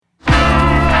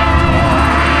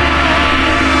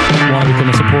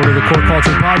the Core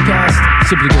Culture Podcast,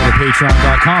 simply go to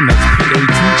patreon.com.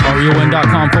 That's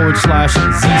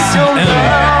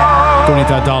patreon.com/ZCN. Donate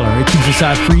that dollar. It keeps us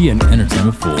ad free and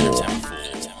entertainment full.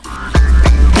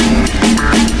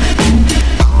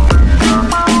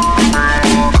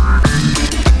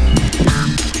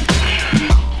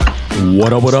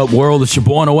 What up, world? It's your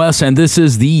boy NOS, and this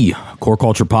is the Core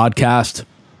Culture Podcast.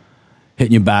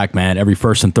 Hitting you back, man, every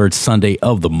first and third Sunday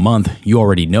of the month. You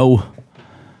already know.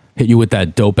 Hit you with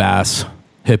that dope-ass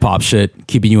hip-hop shit,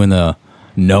 keeping you in the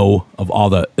know of all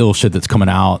the ill shit that's coming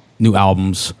out, new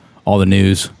albums, all the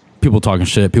news, people talking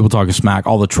shit, people talking smack,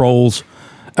 all the trolls,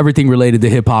 everything related to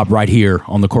hip-hop right here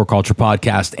on the Core Culture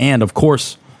Podcast. And, of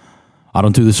course, I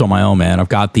don't do this on my own, man. I've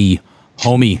got the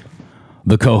homie,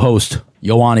 the co-host,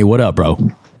 Yoani. What up,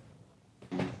 bro?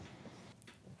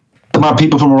 My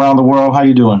people from around the world, how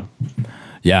you doing?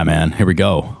 Yeah, man. Here we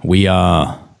go. We're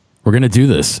gonna do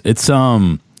this. It's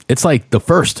like the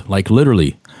first, like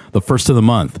literally the first of the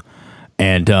month,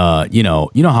 and you know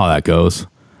how that goes.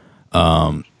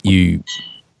 You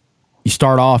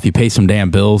start off, you pay some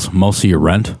damn bills, most of your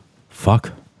rent,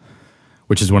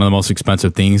 which is one of the most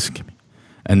expensive things,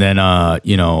 and then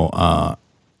you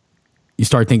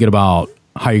start thinking about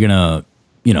how you're gonna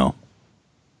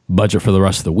budget for the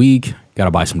rest of the week. Got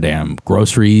to buy some damn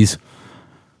groceries.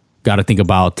 Got to think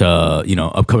about,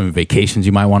 upcoming vacations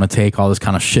you might want to take, all this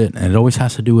kind of shit. And it always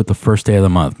has to do with the first day of the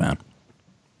month, man.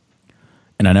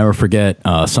 And I never forget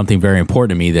something very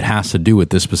important to me that has to do with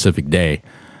this specific day.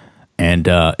 And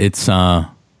it's Thuggish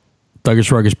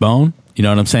Ruggish Bone. You know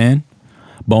what I'm saying?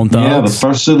 Bone Thugs. Yeah, the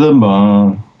first of the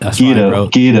month. That's Get right, up, bro.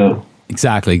 get up.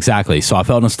 Exactly. So I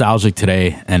felt nostalgic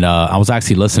today. And I was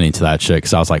actually listening to that shit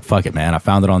because I was like, fuck it, man. I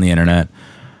found it on the internet.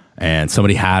 And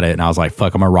somebody had it, and I was like,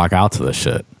 fuck, I'm going to rock out to this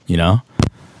shit, you know?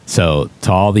 So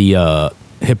to all the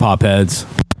hip-hop heads,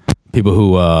 people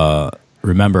who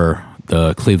remember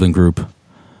the Cleveland group,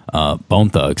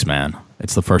 Bone Thugs, man,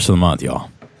 it's the first of the month,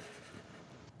 y'all.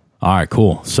 All right,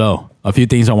 cool. So a few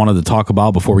things I wanted to talk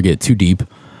about before we get too deep. We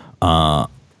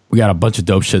got a bunch of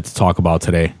dope shit to talk about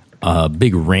today. A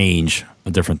big range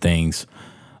of different things.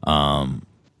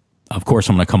 Of course,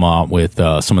 I'm going to come out with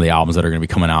some of the albums that are going to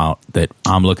be coming out that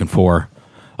I'm looking for.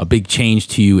 A big change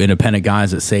to you independent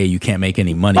guys that say you can't make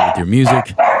any money with your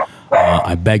music.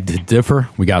 I beg to differ.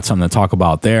 We got something to talk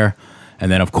about there.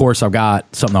 And then, of course, I've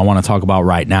got something I want to talk about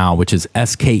right now, which is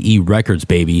SKE Records,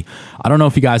 baby. I don't know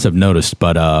if you guys have noticed,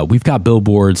 but we've got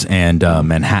billboards and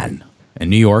Manhattan and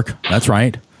New York. That's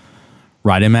right.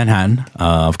 Right in Manhattan.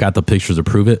 I've got the pictures to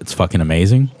prove it. It's fucking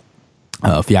amazing.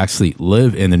 If you actually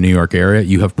live in the New York area,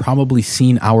 you have probably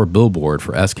seen our billboard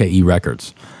for SKE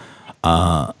Records.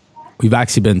 We've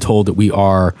actually been told that we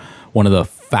are one of the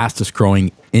fastest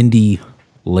growing indie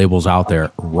labels out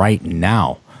there right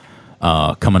now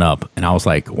coming up. And I was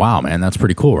like, wow, man, that's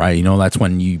pretty cool, right? You know, that's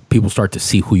when people start to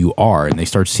see who you are and they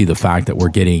start to see the fact that we're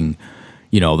getting,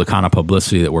 the kind of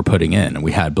publicity that we're putting in. And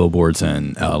we had billboards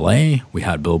in LA. We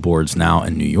had billboards now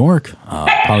in New York.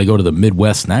 Probably go to the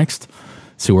Midwest next.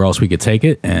 See where else we could take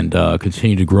it and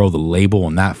continue to grow the label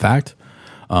and that fact.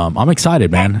 I'm excited,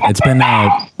 man. It's been,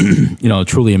 a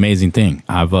truly amazing thing.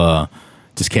 I've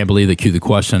just can't believe that Q the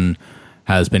Question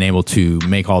has been able to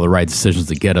make all the right decisions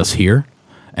to get us here.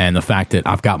 And the fact that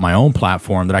I've got my own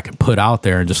platform that I can put out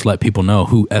there and just let people know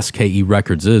who SKE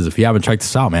Records is. If you haven't checked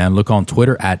this out, man, look on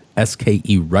Twitter at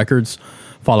SKE Records.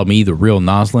 Follow me, The Real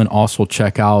Noslin. Also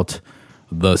check out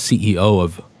the CEO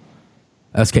of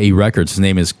SKE Records. His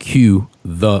name is Q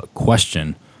the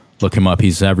Question. Look him up.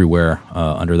 He's everywhere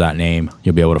under that name.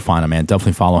 You'll be able to find him, man.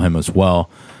 Definitely follow him as well.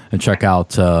 And check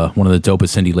out one of the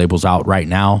dopest indie labels out right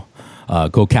now.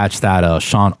 Go catch that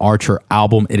Sean Archer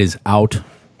album. It is out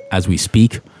as we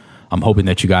speak. I'm hoping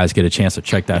that you guys get a chance to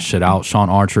check that shit out.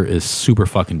 Sean Archer is super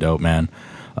fucking dope, man.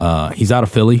 He's out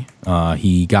of Philly.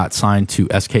 He got signed to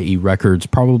SKE Records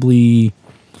probably,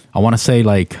 I want to say,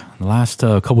 like the last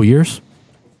couple years.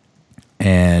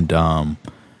 And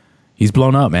he's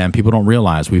blown up, man. People don't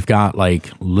realize we've got like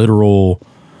literal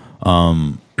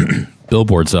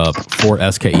billboards up for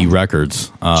SKE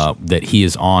Records that he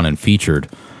is on and featured.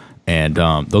 And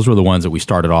those were the ones that we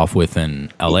started off with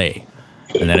in LA.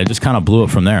 And then it just kind of blew up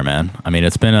from there, man. I mean,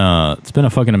 it's been a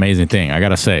fucking amazing thing. I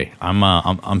gotta say,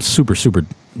 I'm super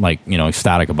like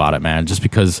ecstatic about it, man. Just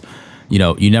because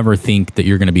you never think that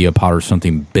you're going to be a part of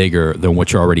something bigger than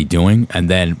what you're already doing, and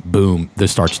then boom,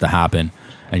 this starts to happen,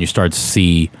 and you start to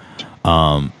see,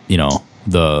 the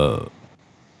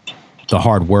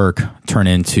hard work turn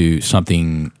into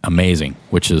something amazing,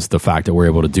 which is the fact that we're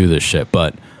able to do this shit.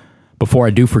 But before I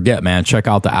do forget, man, check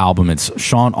out the album. It's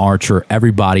Sean Archer.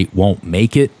 Everybody Won't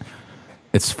Make It.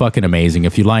 It's fucking amazing.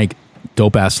 If you like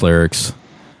dope ass lyrics,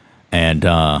 and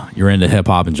you're into hip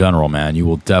hop in general, man, you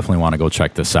will definitely want to go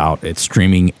check this out. It's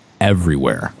streaming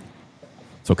everywhere.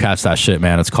 So catch that shit,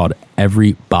 man. It's called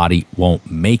Everybody Won't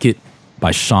Make It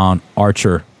by Sean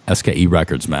Archer, SKE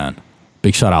Records, man.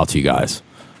 Big shout out to you guys.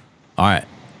 All right,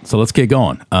 so let's get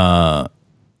going.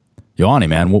 Yoani,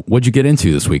 man, what'd you get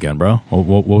into this weekend, bro?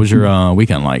 What was your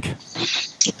weekend like?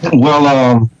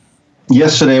 Well,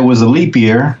 yesterday was a leap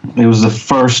year. It was the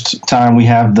first time we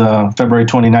have the February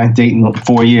 29th date in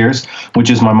 4 years,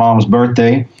 which is my mom's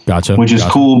birthday. Gotcha. Which is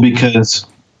cool because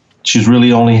she's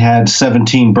really only had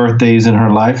 17 birthdays in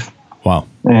her life. Wow.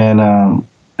 And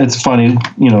it's funny,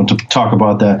 to talk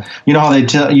about that. You know how they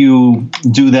tell you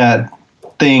do that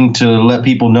thing to let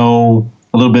people know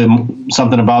a little bit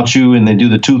something about you, and they do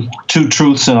the two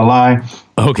truths and a lie.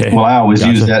 Okay. Well, I always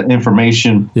use that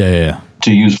information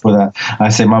to use for that. I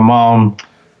say my mom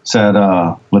said,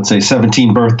 let's say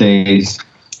 17 birthdays.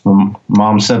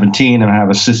 Mom's 17, and I have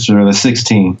a sister that's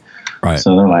 16. Right.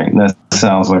 So they're like, that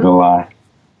sounds like a lie.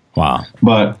 Wow.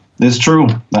 But it's true.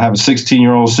 I have a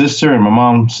 16-year-old sister, and my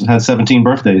mom had 17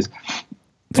 birthdays.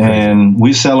 And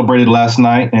we celebrated last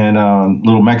night at a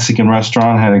little Mexican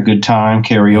restaurant, had a good time,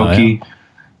 karaoke. Oh, yeah.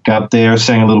 Got there,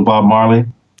 sang a little Bob Marley.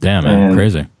 Damn, man,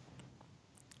 crazy.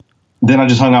 Then I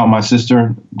just hung out with my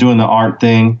sister, doing the art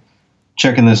thing,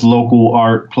 checking this local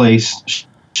art place.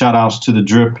 Shout outs to the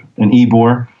Drip and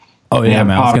Ybor. Oh, yeah,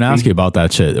 man. I was going to ask you about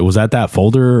that shit. Was that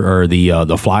folder or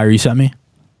the flyer you sent me?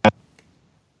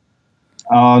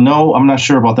 No, I'm not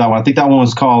sure about that one. I think that one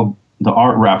was called the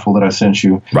art raffle that I sent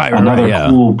you. Right, Another yeah.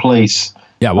 cool place.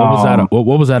 Yeah, what was that?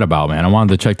 What was that about, man? I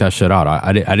wanted to check that shit out.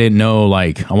 I didn't know,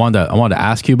 like, I wanted to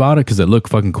ask you about it because it looked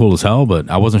fucking cool as hell, but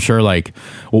I wasn't sure, like,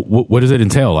 what does it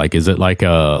entail? Like, is it like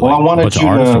a well, I wanted you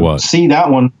to see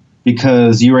that one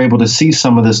because you were able to see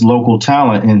some of this local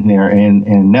talent in there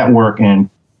and network and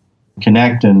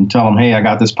connect and tell them, hey, I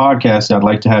got this podcast I'd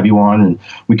like to have you on, and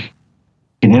we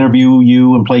can interview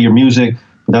you and play your music.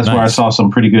 But that's where I saw some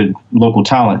pretty good local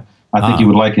talent. I think you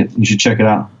would like it. You should check it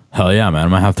out. Hell yeah, man. I'm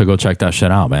going to have to go check that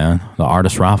shit out, man. The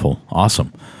artist raffle.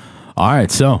 Awesome. All right,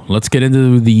 so let's get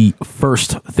into the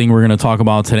first thing we're going to talk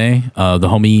about today. The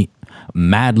homie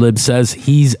Madlib says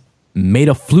he's made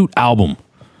a flute album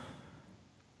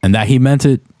and that he meant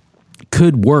it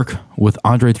could work with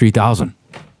Andre 3000.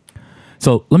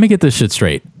 So let me get this shit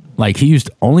straight. Like, he used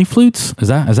only flutes? Is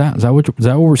that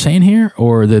what we're saying here?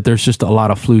 Or that there's just a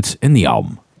lot of flutes in the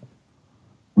album?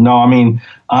 No, I mean,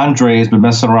 Andre has been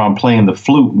messing around playing the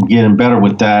flute and getting better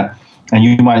with that. And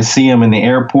you might see him in the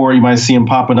airport. You might see him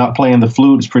popping up playing the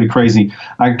flute. It's pretty crazy.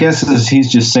 I guess he's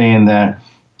just saying that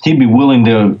he'd be willing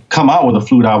to come out with a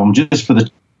flute album just for the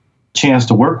chance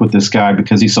to work with this guy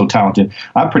because he's so talented.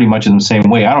 I'm pretty much in the same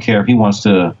way. I don't care if he wants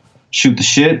to shoot the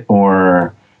shit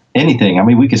or anything. I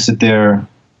mean, we could sit there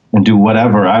and do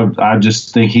whatever. I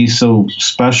just think he's so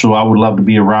special. I would love to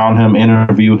be around him,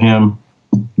 interview him.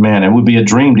 Man, it would be a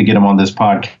dream to get him on this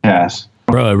podcast.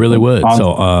 Bro, it really would.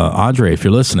 So, Andre, if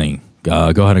you're listening, go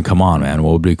ahead and come on, man.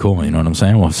 What would be cool? You know what I'm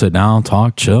saying? We'll sit down,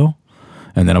 talk, chill.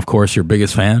 And then, of course, your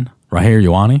biggest fan right here,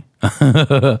 Yoani.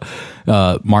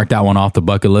 Mark that one off the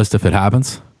bucket list if it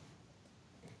happens.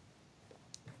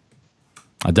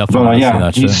 I definitely want to see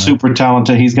that shit. He's super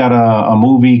talented. He's got a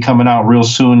movie coming out real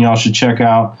soon. Y'all should check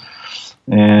out.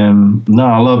 And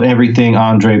I love everything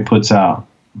Andre puts out.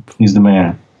 He's the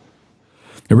man.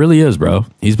 It really is, bro.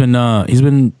 He's been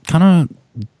kind of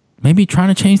maybe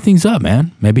trying to change things up,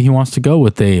 man. Maybe he wants to go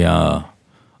with an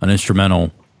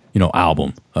instrumental,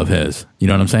 album of his. You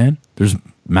know what I'm saying? There's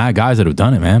mad guys that have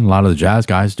done it, man. A lot of the jazz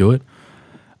guys do it.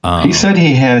 He said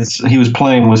he was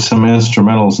playing with some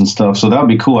instrumentals and stuff, so that would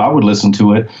be cool. I would listen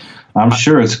to it. I'm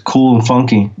sure it's cool and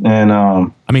funky. And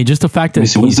I mean, just the fact that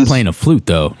he's playing a flute,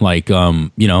 though, like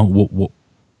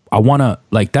I want to,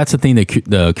 like, that's the thing,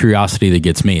 the curiosity that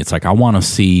gets me. It's like, I want to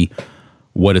see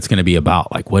what it's going to be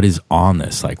about. Like, what is on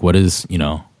this? Like, what is,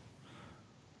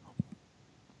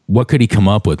 what could he come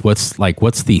up with? What's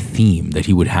the theme that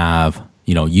he would have,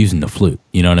 using the flute?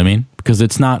 You know what I mean? Because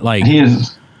it's not like, he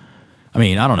is, I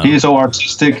mean, I don't know. He is so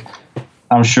artistic.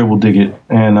 I'm sure we'll dig it.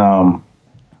 And,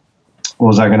 what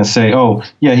was I going to say? Oh,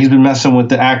 yeah, he's been messing with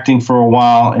the acting for a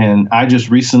while. And I just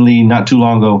recently, not too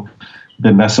long ago,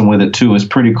 been messing with it too. It's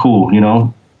pretty cool,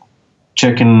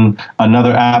 checking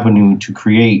another avenue to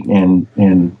create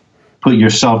and put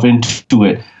yourself into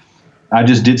it. I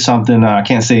just did something, I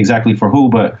can't say exactly for who,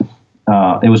 but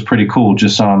it was pretty cool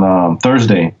just on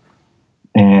Thursday,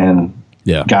 and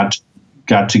got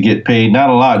to get paid, not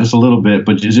a lot, just a little bit,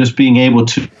 but just being able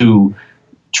to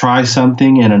try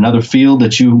something in another field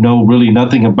that you know really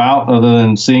nothing about other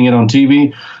than seeing it on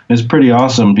TV is pretty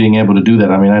awesome, being able to do that.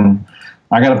 I mean,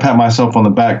 I got to pat myself on the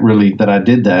back, really, that I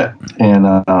did that. And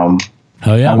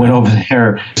Hell yeah, I went over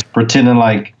there pretending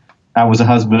like I was a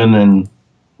husband and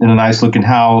in a nice looking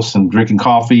house and drinking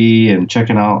coffee and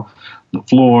checking out the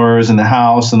floors in the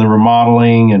house and the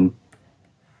remodeling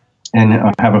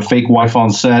and have a fake wife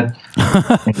on set.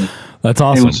 That's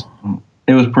awesome.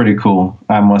 It was pretty cool,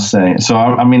 I must say. So,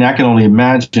 I mean, I can only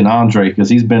imagine Andre, because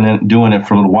he's been doing it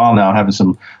for a little while now, having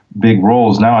some big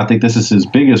roles. Now I think this is his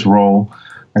biggest role.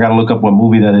 I got to look up what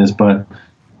movie that is, but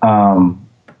I'm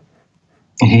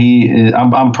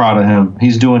proud of him.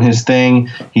 He's doing his thing.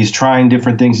 He's trying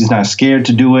different things. He's not scared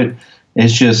to do it.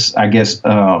 It's just, I guess,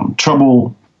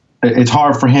 trouble. It's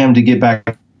hard for him to get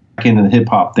back into the hip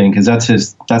hop thing, because that's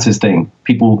his thing.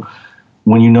 People,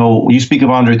 when you speak of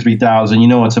Andre 3000, you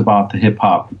know it's about the hip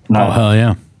hop, not hell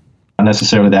yeah, not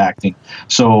necessarily the acting.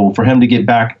 So for him to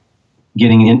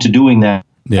getting into doing that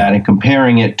and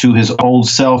comparing it to his old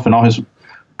self and all his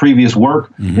previous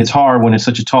work, it's hard when it's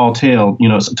such a tall tale,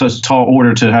 such a tall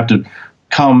order to have to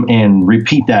come and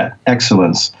repeat that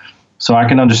excellence. So I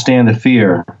can understand the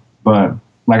fear, but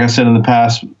like I said in the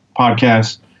past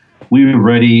podcast, we were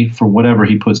ready for whatever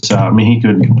he puts out. I mean, he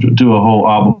could do a whole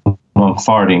album on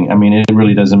farting. I mean, it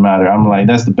really doesn't matter. I'm like,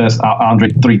 that's the best Andre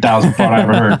 3000 fart I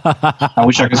ever heard. I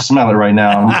wish I could smell it right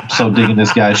now. I'm so digging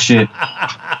this guy's shit.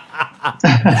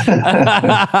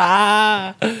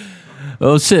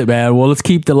 Oh shit, man. Well, let's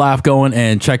keep the laugh going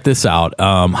and check this out.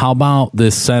 How about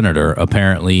this senator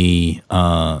apparently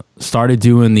started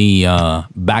doing the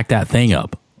Back That Thing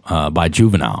Up by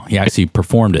Juvenile. He actually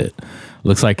performed it.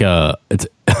 Looks like it's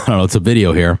I don't know, it's a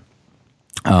video here.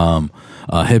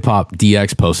 Hip Hop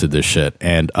DX posted this shit,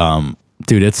 and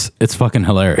dude, it's fucking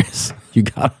hilarious. You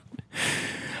got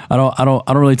I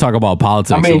don't really talk about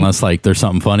politics unless like there's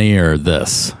something funny or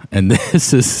this. And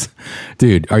this is,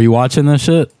 dude, are you watching this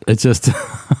shit? It's just,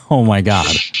 oh my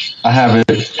God. I have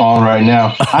it on right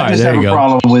now. I just have a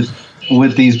problem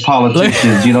with these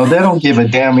politicians. They don't give a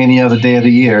damn any other day of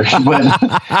the year. But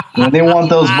when they want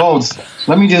those votes,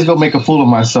 let me just go make a fool of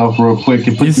myself real quick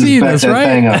and put that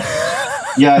thing up.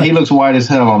 Yeah, he looks white as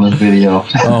hell on this video.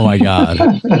 Oh my God.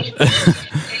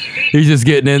 He's just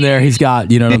getting in there. He's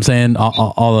got, you know what I'm saying,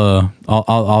 all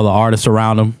the artists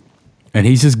around him, and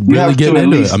he's just really getting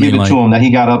into it. I mean, give it to him that he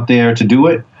got up there to do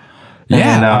it.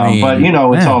 Yeah, and, but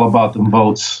it's all about the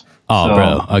votes. Oh, so,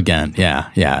 bro, again,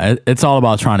 yeah. It's all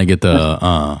about trying to get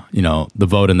the the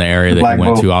vote in the area that he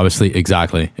went to. Obviously,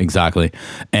 exactly,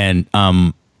 and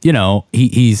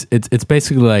it's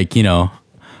basically like,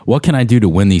 what can I do to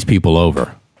win these people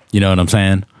over? You know what I'm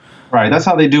saying? Right. That's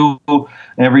how they do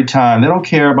every time. They don't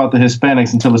care about the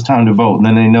Hispanics until it's time to vote. And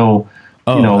then they know,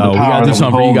 the power. We got to do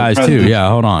something for you guys too. Yeah.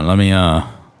 Hold on. Let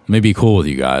me be cool with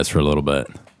you guys for a little bit,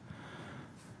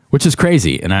 which is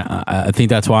crazy. And I think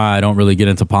that's why I don't really get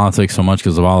into politics so much,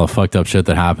 because of all the fucked up shit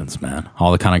that happens, man.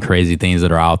 All the kind of crazy things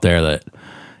that are out there that,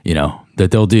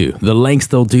 that they'll do, the lengths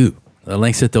they'll do, the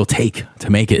lengths that they'll take to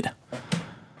make it.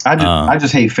 I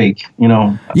just hate fake,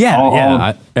 Yeah,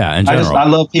 in general. I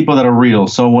love people that are real.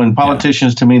 So when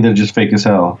politicians, to me, they're just fake as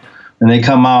hell, and they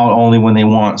come out only when they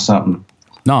want something.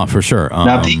 No, for sure.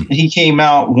 Now, if he came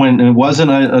out when it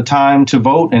wasn't a time to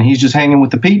vote, and he's just hanging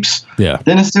with the peeps. Yeah.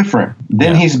 Then it's different.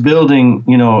 Then he's building,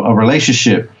 a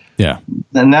relationship. Yeah.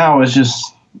 And now it's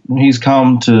just he's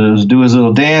come to do his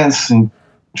little dance and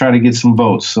try to get some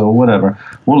votes. So whatever.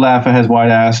 We'll laugh at his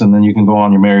white ass, and then you can go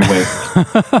on your merry way.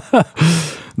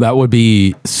 That would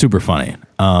be super funny.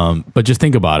 But just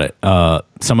think about it.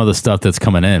 Some of the stuff that's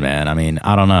coming in, man. I mean,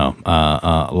 I don't know.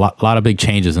 A lot of big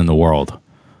changes in the world.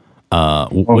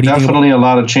 Definitely a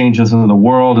lot of changes in the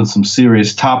world and some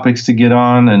serious topics to get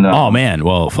on. And oh, man.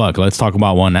 Well, fuck. Let's talk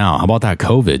about one now. How about that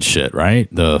COVID shit, right?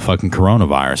 The fucking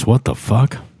coronavirus. What the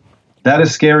fuck? That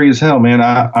is scary as hell, man.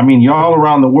 I mean, y'all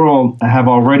around the world have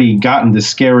already gotten this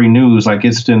scary news. Like,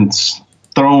 it's been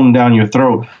thrown down your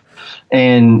throat.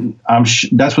 And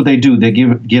that's what they do. They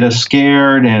get us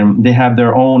scared, and they have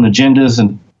their own agendas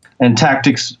and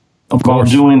tactics about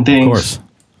doing things. Of course.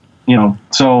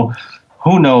 So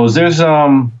who knows? There's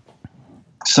some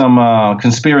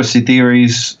conspiracy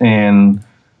theories and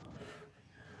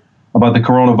about the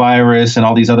coronavirus and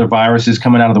all these other viruses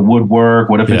coming out of the woodwork.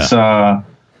 What if it's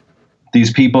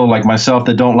these people like myself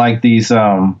that don't like these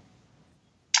shots?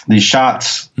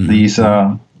 Mm-hmm. These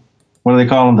what do they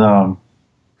call them?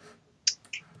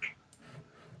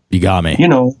 You got me.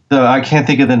 I can't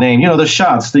think of the name. The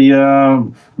shots. The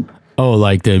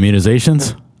like the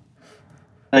immunizations.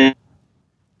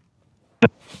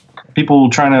 People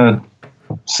trying to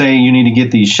say you need to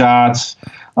get these shots.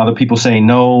 Other people say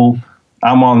no.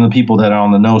 I'm on the people that are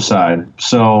on the no side.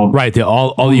 So right,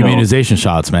 all the immunization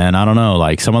shots, man. I don't know,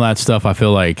 like some of that stuff. I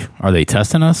feel like, are they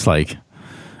testing us? Like,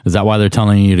 is that why they're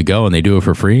telling you to go and they do it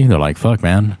for free? They're like, fuck,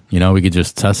 man. We could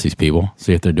just test these people,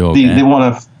 see if they're doing okay. They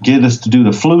want to get us to do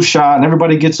the flu shot, and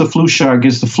everybody gets the flu shot,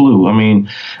 gets the flu. I mean,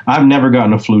 I've never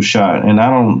gotten a flu shot, and I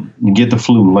don't get the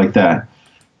flu like that.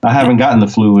 I haven't gotten the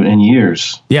flu in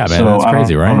years. Yeah, man, so that's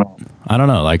crazy, right? I don't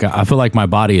know. Like, I feel like my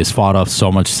body has fought off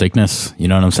so much sickness, you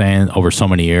know what I'm saying, over so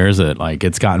many years that, like,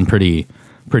 it's gotten pretty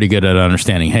good at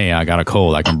understanding, hey, I got a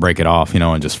cold, I can break it off,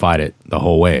 and just fight it the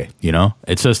whole way,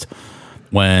 It's just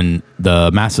when the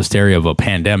mass hysteria of a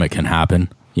pandemic can happen,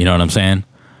 you know what I'm saying,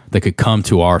 that could come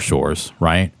to our shores,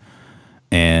 right?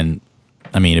 And,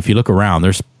 I mean, if you look around,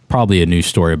 there's probably a news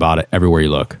story about it everywhere you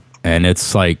look. And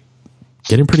it's, like,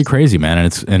 getting pretty crazy,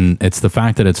 man. And it's the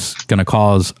fact that it's going to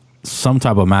cause some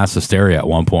type of mass hysteria at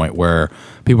one point where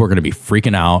people are going to be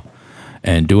freaking out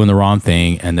and doing the wrong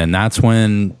thing. And then that's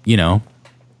when, the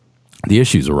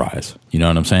issues arise. You know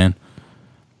what I'm saying?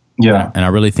 Yeah. And I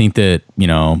really think that,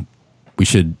 we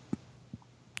should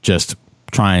just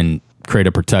try and create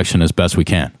a protection as best we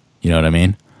can. You know what I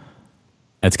mean?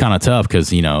 It's kind of tough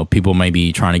because, people may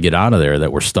be trying to get out of there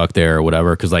that were stuck there or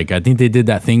whatever. Because, like, I think they did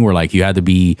that thing where, like, you had to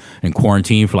be in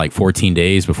quarantine for, like, 14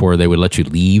 days before they would let you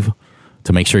leave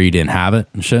to make sure you didn't have it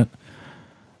and shit.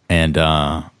 And,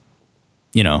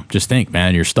 just think,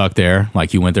 man, you're stuck there.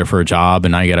 Like, you went there for a job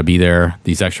and now you got to be there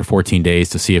these extra 14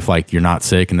 days to see if, like, you're not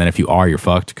sick. And then if you are, you're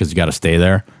fucked because you got to stay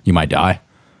there. You might die.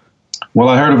 Well,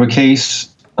 I heard of a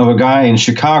case of a guy in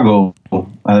Chicago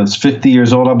that's 50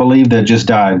 years old, I believe, that just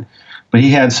died. But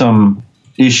he had some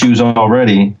issues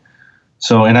already.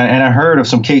 So, and I heard of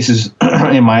some cases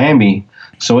in Miami.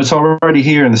 So it's already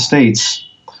here in the States.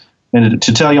 And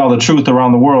to tell you all the truth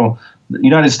around the world, the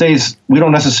United States, we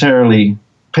don't necessarily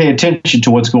pay attention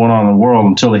to what's going on in the world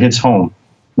until it hits home.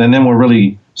 And then we'll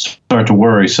really start to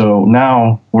worry. So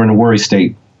now we're in a worry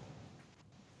state.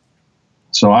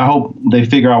 So I hope they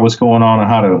figure out what's going on and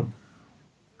how to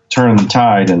turn the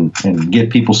tide and get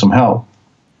people some help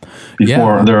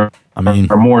before there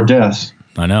are more deaths.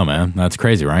 I know, man. That's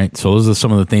crazy, right? So those are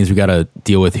some of the things we got to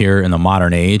deal with here in the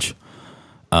modern age.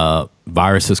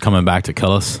 Viruses coming back to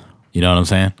kill us. You know what I'm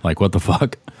saying? Like, what the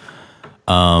fuck?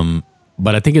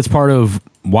 But I think it's part of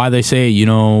why they say,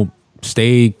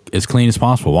 stay as clean as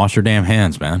possible. Wash your damn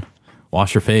hands, man.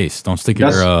 Wash your face. Don't stick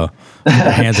your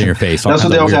hands in your face. That's what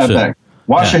they always have back.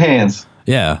 Wash your hands.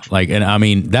 Yeah, like, and I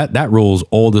mean, that rule's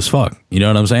old as fuck. You know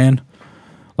what I'm saying?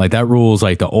 Like, that rule's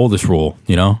like the oldest rule,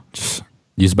 Just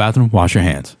use the bathroom, wash your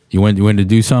hands. You went to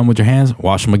do something with your hands,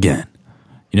 wash them again.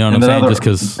 You know what I'm saying? Just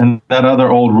because. And that other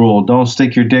old rule, don't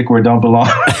stick your dick where it don't belong.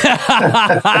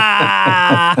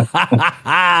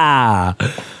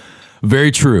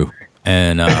 Very true.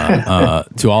 And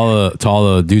to all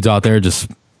the dudes out there, just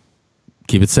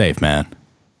keep it safe, man.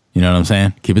 You know what I'm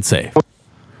saying? Keep it safe.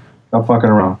 Not fucking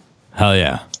around. Hell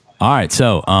yeah. All right,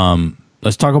 so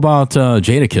let's talk about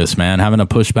Jadakiss, man, having to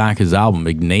push back his album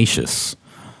Ignatius.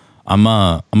 I'm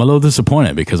a little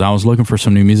disappointed because I was looking for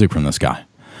some new music from this guy.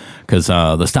 Because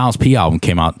the Styles P album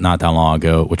came out not that long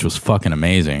ago, which was fucking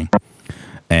amazing.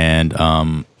 And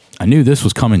I knew this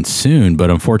was coming soon, but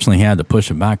unfortunately he had to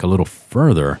push it back a little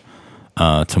further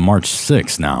to March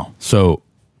 6th now. So,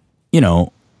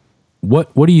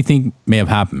 what do you think may have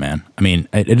happened, man? I mean,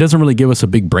 it doesn't really give us a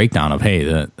big breakdown of, hey,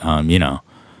 that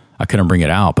I couldn't bring it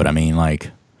out, but I mean,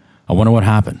 like, I wonder what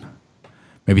happened.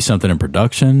 Maybe something in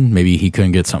production. Maybe he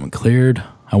couldn't get something cleared.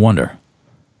 I wonder.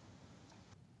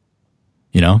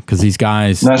 Because these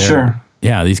guys, not sure.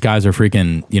 Yeah, these guys are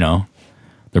freaking.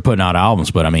 They're putting out albums,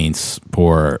 but I mean,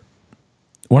 for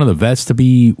one of the vets to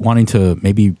be wanting to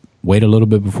maybe wait a little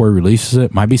bit before he releases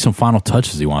it, might be some final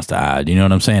touches he wants to add. You know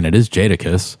what I'm saying? It is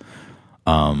Jadakiss.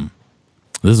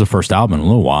 This is the first album in a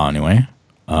little while, anyway.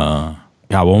 Yeah,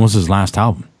 when was his last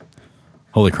album?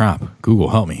 Holy crap! Google,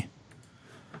 help me.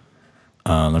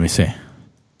 Let me see.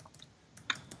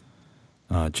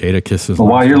 Jadakiss's. Well,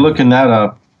 while you're looking that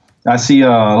up, I see a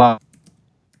lot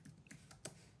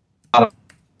of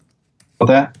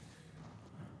that.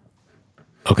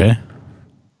 Okay.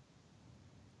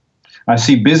 I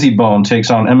see Busy Bone takes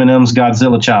on Eminem's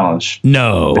Godzilla challenge.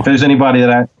 No. If there's anybody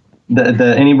that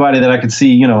I could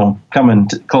see, coming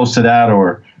close to that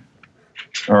or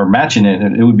matching it,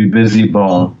 it would be Busy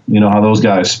Bone. You know how those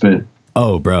guys spit.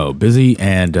 Oh, bro, Busy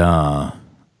and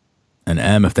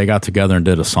M, if they got together and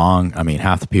did a song, I mean,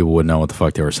 half the people would know what the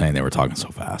fuck they were saying. They were talking so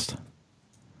fast.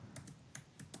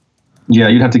 Yeah,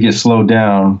 you'd have to get slowed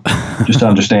down just to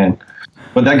understand.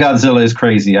 But that Godzilla is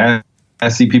crazy. I I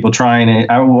see people trying it,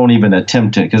 I won't even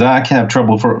attempt it because I can have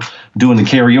trouble for doing the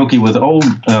karaoke with old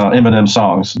Eminem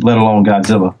songs, let alone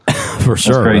Godzilla. For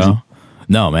sure, crazy. Bro.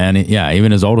 No, man. Yeah,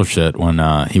 even his older shit, when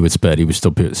he would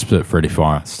still spit pretty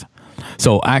fast.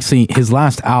 So actually, his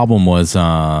last album was,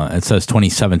 it says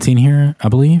 2017 here, I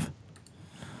believe.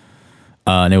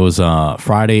 And it was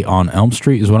Friday on Elm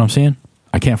Street is what I'm seeing.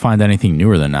 I can't find anything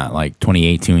newer than that, like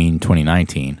 2018,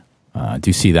 2019. I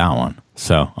do see that one.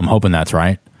 So I'm hoping that's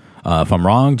right. If I'm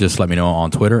wrong, just let me know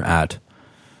on Twitter at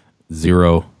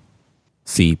Zero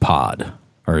C Pod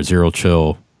or Zero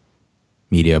Chill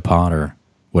Media Pod or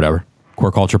whatever.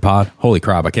 Core Culture Pod. Holy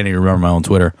crap, I can't even remember my own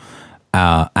Twitter.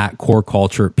 At Core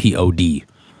Culture POD.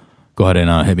 Go ahead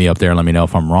and hit me up there and let me know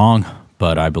if I'm wrong.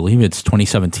 But I believe it's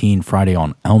 2017 Friday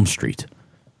on Elm Street.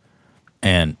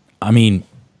 And I mean,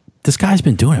 this guy's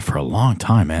been doing it for a long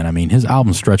time, man. I mean, his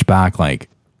albums stretch back like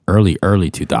early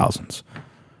 2000s,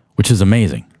 which is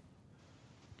amazing.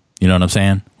 You know what I'm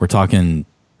saying? We're talking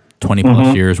 20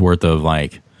 plus years worth of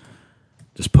like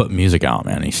just putting music out,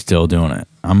 man. He's still doing it.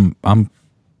 I'm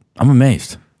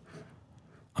amazed.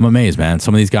 I'm amazed, man.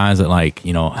 Some of these guys that like,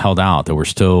 you know, held out that were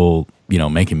still, you know,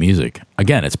 making music.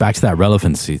 Again, it's back to that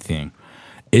relevancy thing.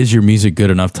 Is your music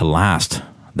good enough to last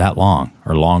that long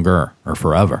or longer or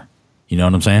forever? You know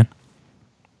what I'm saying?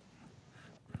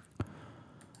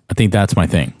 I think that's my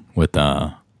thing with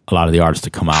a lot of the artists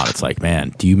that come out. It's like,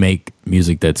 man, do you make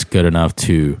music that's good enough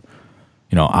to, you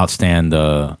know, outstand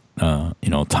the, you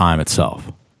know, time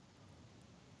itself?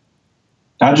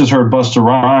 I just heard Busta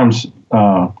Rhymes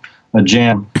a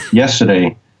jam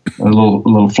yesterday, a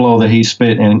little flow that he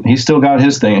spit, and he still got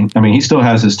his thing. I mean, he still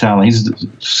has his talent. He's a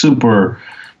super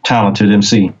talented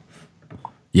MC.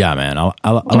 Yeah, man,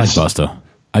 I like Busta.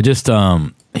 I just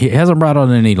he hasn't brought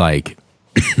on any like.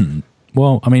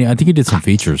 Well, I mean, I think he did some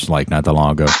features like not that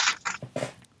long ago,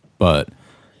 but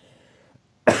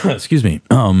excuse me.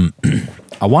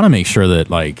 I want to make sure that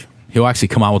like he'll actually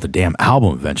come out with a damn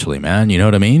album eventually, man. You know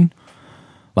what I mean?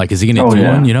 Like, is he going to do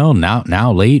one? You know,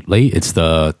 now, late. It's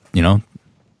the, you know,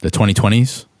 the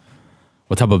 2020s.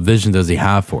 What type of vision does he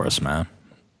have for us, man?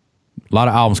 A lot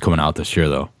of albums coming out this year,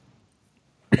 though,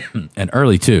 and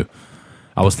early too.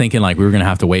 I was thinking like we were going to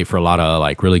have to wait for a lot of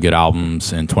like really good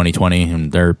albums in 2020,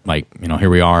 and they're like, you know, here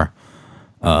we are,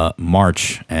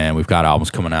 March, and we've got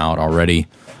albums coming out already.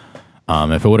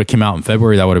 If it would have come out in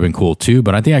February, that would have been cool too.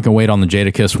 But I think I can wait on the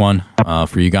Jadakiss one.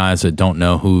 For you guys that don't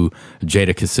know who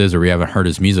Jadakiss is or you haven't heard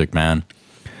his music, man,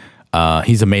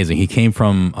 he's amazing. He came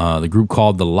from the group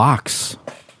called The Lox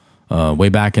way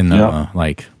back in the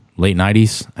like late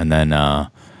 90s, and then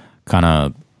kind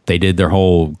of they did their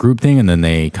whole group thing, and then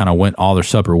they kind of went all their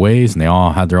separate ways, and they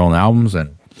all had their own albums,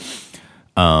 and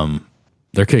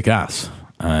they're kick-ass.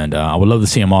 And I would love to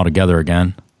see them all together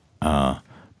again.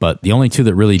 But the only two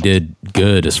that really did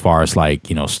good as far as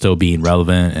like, you know, still being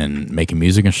relevant and making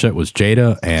music and shit was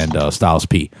Jada and Styles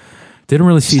P. Didn't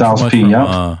really see Styles too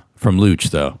much from Luch,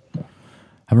 though.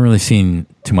 Haven't really seen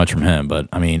too much from him, but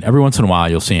I mean, every once in a while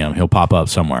you'll see him. He'll pop up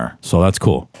somewhere, so that's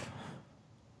cool.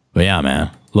 But yeah, man,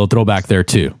 a little throwback there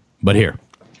too. But here,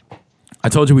 I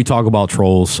told you we talk about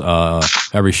trolls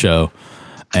every show,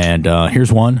 and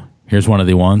here's one. Here's one of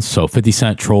the ones. So 50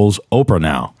 Cent trolls Oprah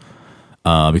now.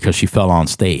 Because she fell on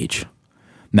stage.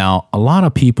 Now, a lot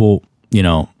of people, you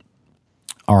know,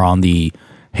 are on the,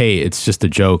 hey, it's just a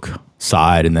joke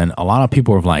side. And then a lot of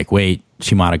people are like, wait,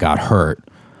 she might have got hurt.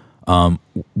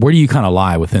 Where do you kind of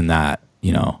lie within that,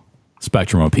 you know,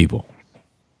 spectrum of people?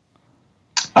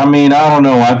 I mean, I don't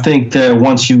know. I think that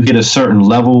once you hit a certain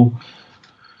level,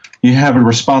 you have a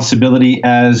responsibility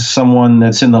as someone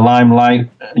that's in the limelight.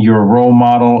 You're a role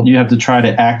model. You have to try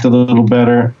to act a little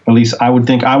better. At least I would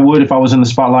think I would if I was in the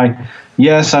spotlight.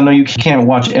 Yes, I know you can't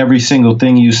watch every single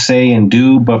thing you say and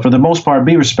do, but for the most part,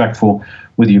 be respectful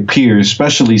with your peers,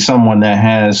 especially someone that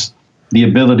has the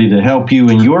ability to help you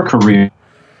in your career.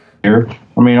 I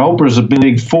mean, Oprah's a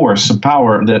big force, a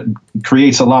power that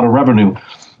creates a lot of revenue.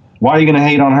 Why are you going to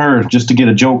hate on her just to get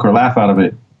a joke or laugh out of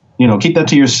it? You know, keep that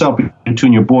to yourself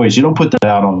between your boys. You don't put that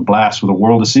out on the blast for the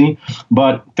world to see.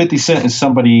 But 50 Cent is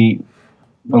somebody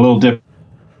a little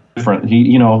different.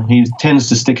 He tends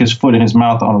to stick his foot in his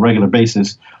mouth on a regular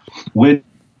basis, which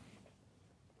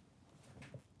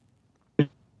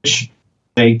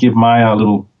they give my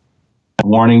little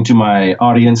warning to my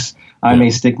audience. I may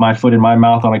stick my foot in my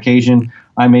mouth on occasion.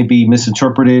 I may be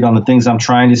misinterpreted on the things I'm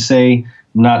trying to say,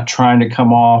 not trying to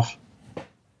come off,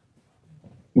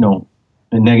 you know,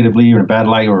 negatively or in a bad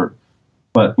light,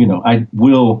 but you know, I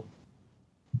will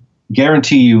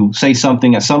guarantee you say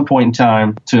something at some point in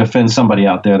time to offend somebody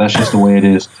out there. That's just the way it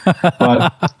is.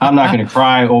 But I'm not going to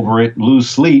cry over it, lose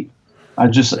sleep.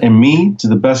 to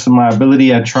the best of my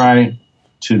ability, I try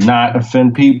to not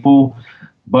offend people,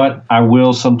 but I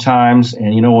will sometimes.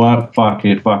 And you know what? Fuck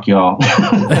it. Fuck y'all.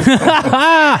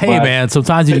 Hey, man,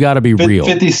 sometimes you got to be real.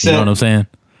 50 Cent, you know what I'm saying?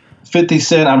 50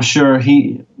 Cent, I'm sure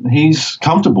he's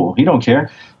comfortable. He don't care.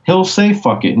 He'll say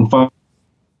fuck it and fuck.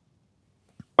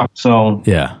 So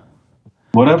yeah,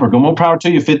 whatever. Go, more power to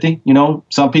you, 50. You know,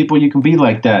 some people you can be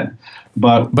like that,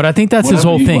 but I think that's his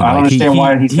whole thing. I don't understand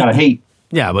why he's got to hate.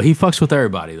 Yeah, but he fucks with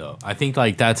everybody though. I think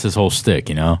like that's his whole stick.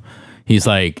 You know, he's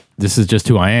like, this is just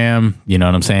who I am. You know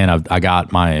what I'm saying? I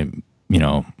got my, you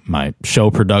know, my show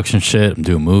production shit. I'm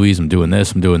doing movies. I'm doing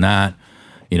this. I'm doing that.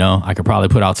 You know, I could probably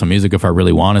put out some music if I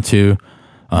really wanted to.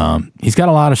 He's got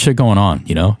a lot of shit going on,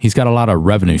 you know? He's got a lot of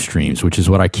revenue streams, which is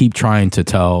what I keep trying to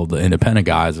tell the independent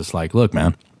guys. It's like, look,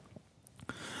 man,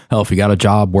 hell, if you got a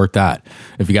job, work that.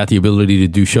 If you got the ability to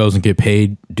do shows and get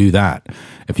paid, do that.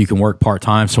 If you can work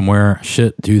part-time somewhere,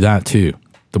 shit, do that too.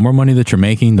 The more money that you're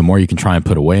making, the more you can try and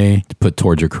put away to put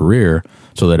towards your career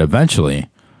so that eventually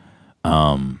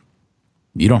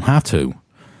you don't have to,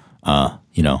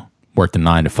 you know, work the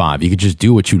 9 to 5. You could just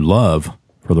do what you love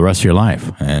for the rest of your life.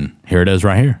 And here it is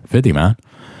right here, 50, man.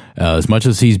 As much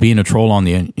as he's being a troll on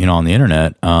the, you know, on the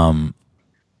internet,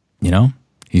 you know,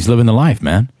 he's living the life,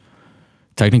 man.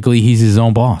 Technically, he's his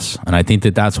own boss. And I think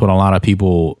that that's what a lot of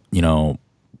people, you know,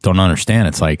 don't understand.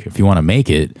 It's like, if you want to make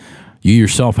it, you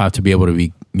yourself have to be able to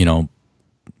be, you know,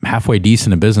 halfway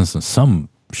decent in business in some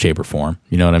shape or form.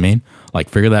 You know what I mean? Like,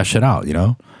 figure that shit out, you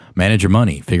know? Manage your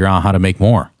money. Figure out how to make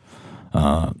more.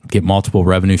 Get multiple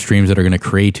revenue streams that are going to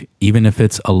create, even if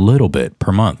it's a little bit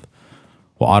per month,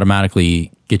 will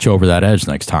automatically get you over that edge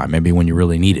next time, maybe when you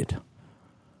really need it.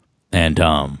 And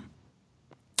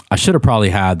I should have probably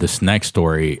had this next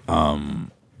story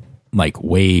like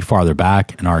way farther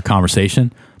back in our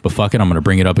conversation, but fuck it, I'm going to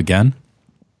bring it up again.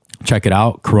 Check it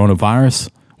out. Coronavirus.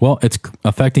 Well, it's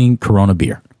affecting Corona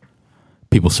beer,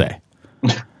 people say.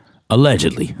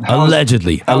 Allegedly,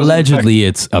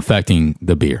 it's affecting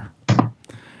the beer.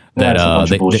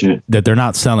 That they're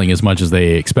not selling as much as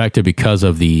they expected because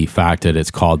of the fact that it's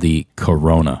called the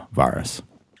coronavirus.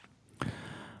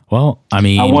 Well, I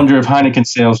mean, I wonder if Heineken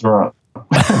sales are up.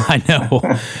 I know.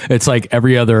 It's like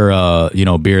every other, you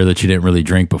know, beer that you didn't really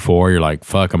drink before. You're like,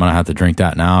 fuck, I'm going to have to drink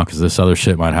that now because this other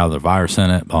shit might have the virus in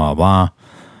it, blah, blah, blah.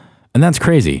 And that's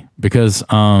crazy because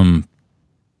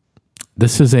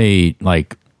this is a,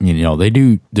 like, you know, they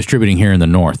do distributing here in the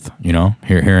North, you know,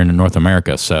 here in North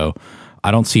America. So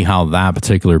I don't see how that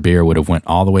particular beer would have went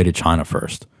all the way to China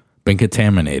first, been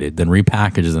contaminated, then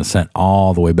repackaged and sent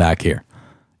all the way back here.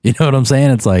 You know what I'm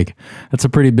saying? It's like, that's a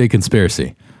pretty big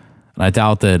conspiracy. And I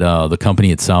doubt that the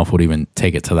company itself would even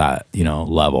take it to that, you know,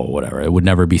 level or whatever. It would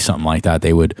never be something like that.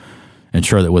 They would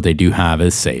ensure that what they do have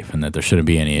is safe and that there shouldn't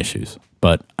be any issues.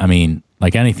 But I mean,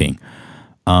 like anything,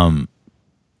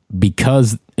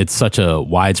 because it's such a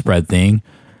widespread thing,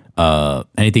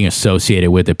 anything associated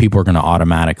with it, people are going to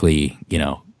automatically, you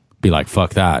know, be like,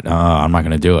 fuck that. I'm not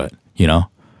going to do it, you know,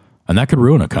 and that could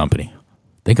ruin a company.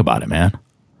 Think about it, man.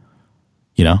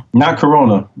 You know, not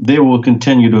Corona. They will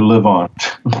continue to live on.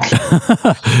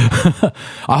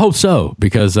 I hope so,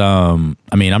 because, I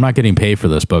mean, I'm not getting paid for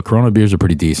this, but Corona beers are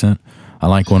pretty decent. I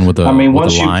like one with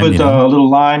once you put a little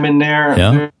lime in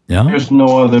there, there's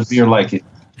no other beer like it.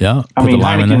 Yeah. I mean,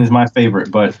 Heineken is my favorite,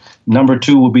 but number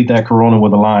 2 will be that Corona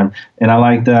with a lime. And I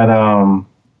like that,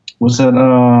 what's that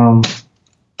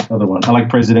other one? I like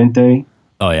Presidente.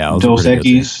 Oh, yeah. Dos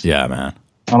Equis. Yeah, man.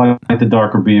 I like the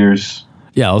darker beers.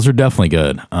 Yeah, those are definitely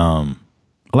good. I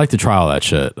like to try all that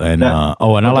shit. And I the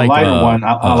like lighter one.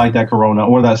 I like that Corona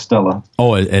or that Stella.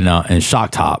 Oh, and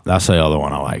Shock Top. That's the other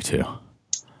one I like too.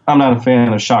 I'm not a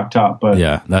fan of Shock Top, but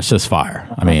yeah, that's just fire.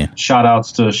 I mean, shout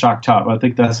outs to Shock Top. I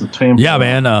think that's the team. Yeah,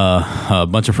 man. A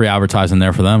bunch of free advertising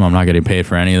there for them. I'm not getting paid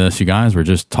for any of this, you guys. We're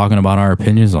just talking about our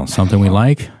opinions on something we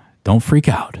like. Don't freak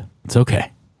out. It's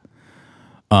okay.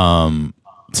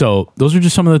 So those are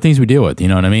just some of the things we deal with. You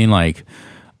know what I mean? Like,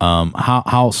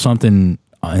 how something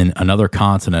in another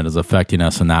continent is affecting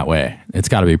us in that way. It's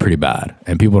got to be pretty bad.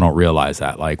 And people don't realize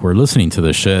that. Like, we're listening to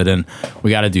this shit and we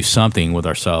got to do something with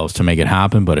ourselves to make it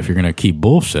happen. But if you're going to keep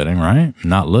bullshitting, right,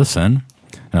 not listen,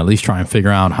 and at least try and figure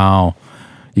out how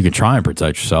you can try and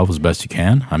protect yourself as best you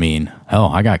can. I mean, hell,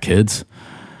 I got kids.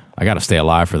 I got to stay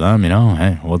alive for them, you know.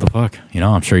 Hey, what the fuck? You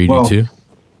know, I'm sure you do too.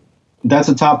 That's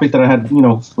a topic that I had, you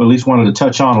know, at least wanted to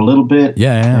touch on a little bit.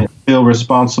 Yeah. And feel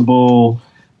responsible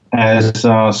as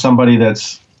somebody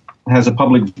has a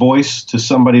public voice, to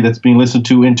somebody that's being listened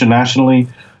to internationally,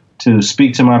 to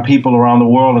speak to my people around the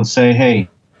world and say, hey,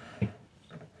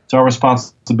 it's our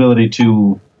responsibility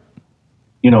to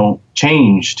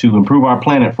change to improve our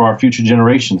planet for our future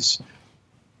generations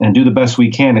and do the best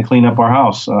we can to clean up our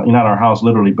house. Not our house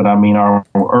literally, but I mean our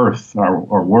earth,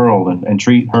 our world, and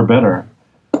treat her better.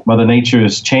 Mother Nature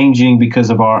is changing because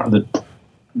of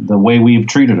the way we've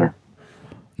treated her.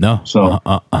 No, so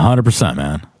 100%,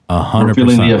 man. 100%. We're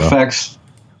feeling the effects,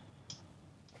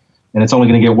 and it's only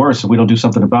going to get worse if we don't do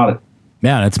something about it.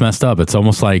 Yeah, it's messed up. It's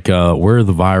almost like we're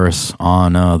the virus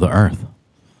on the earth.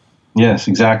 Yes,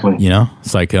 exactly.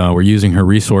 It's like we're using her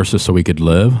resources so we could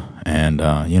live, and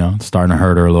it's starting to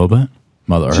hurt her a little bit.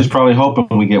 Mother Earth. She's probably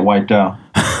hoping we get wiped out.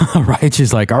 Right?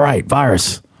 She's like, all right,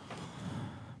 virus.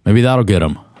 Maybe that'll get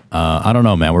them. I don't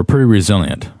know, man. We're pretty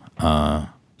resilient.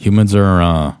 Humans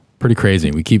are pretty crazy.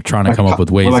 We keep trying to come up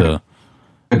with ways to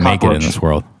make it in this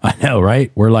world. I know,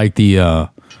 right? We're like the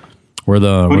we're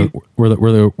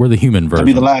the human version. To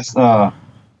be the last.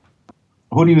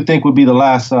 Who do you think would be the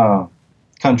last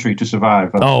country to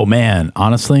survive? Oh man,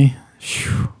 honestly,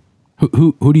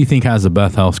 who do you think has the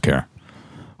best healthcare?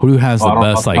 Who has the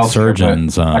best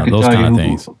surgeons? Those kind of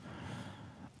things.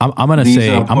 I'm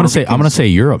gonna say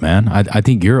Europe, man. I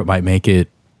think Europe might make it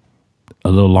a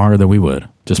little longer than we would,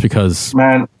 just because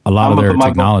a lot of their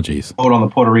technologies. Vote on the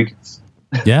Puerto Ricans.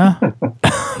 Yeah,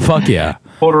 fuck yeah.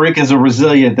 Puerto Ricans are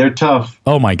resilient. They're tough.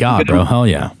 Oh my god, bro. Hell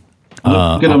yeah.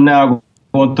 Look at them now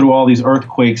going through all these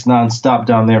earthquakes nonstop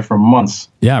down there for months.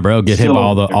 Yeah, bro. Get hit by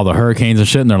all the hurricanes and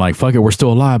shit, and they're like, "Fuck it, we're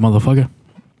still alive, motherfucker."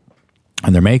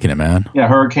 And they're making it, man. Yeah,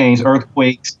 hurricanes,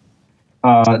 earthquakes,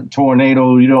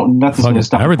 tornado. Nothing's going to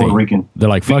stop everything. Puerto Rican. They're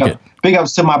like, "Fuck it." Big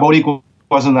ups to my Boricuas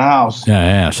in the house.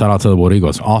 Yeah. Shout out to the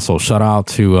Boricuas. Also, shout out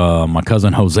to my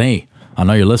cousin Jose. I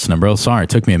know you're listening, bro. Sorry, it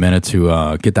took me a minute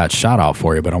to get that shout out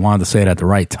for you, but I wanted to say it at the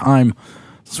right time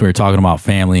since we were talking about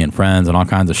family and friends and all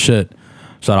kinds of shit.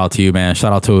 Shout out to you, man.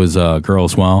 Shout out to his girl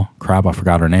as well. Crap, I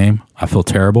forgot her name. I feel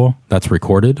terrible. That's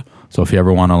recorded. So if you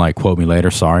ever want to quote me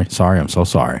later, sorry. I'm so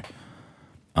sorry.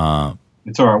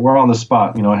 It's all right. We're on the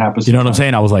spot. It happens. You know what I'm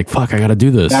saying? I was like, fuck, I got to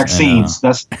do this. Vaccines.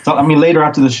 Later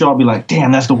after the show, I'll be like,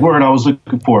 damn, that's the word I was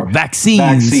looking for.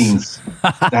 Vaccines.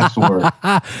 That's the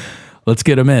word. Let's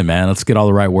get them in, man. Let's get all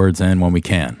the right words in when we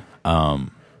can. All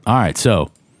right.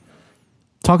 So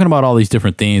talking about all these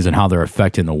different things and how they're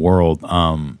affecting the world.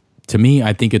 To me,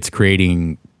 I think it's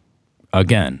creating,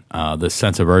 again, the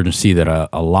sense of urgency that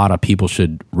a lot of people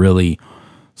should really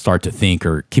start to think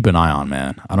or keep an eye on,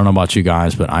 man. I don't know about you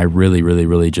guys, but I really, really,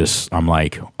 really I'm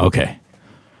like, okay,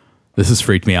 this has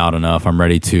freaked me out enough. I'm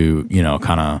ready to,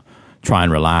 kind of try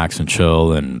and relax and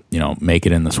chill and, make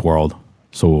it in this world.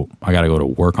 So I got to go to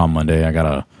work on Monday. I got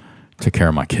to take care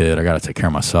of my kid. I got to take care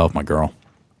of myself, my girl,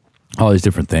 all these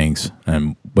different things.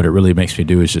 And what it really makes me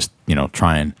do is just,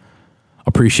 try and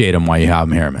appreciate them while you have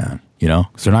them here, man.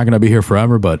 Because they're not going to be here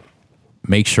forever, but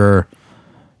make sure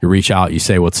you reach out, you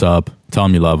say what's up, tell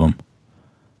them you love them.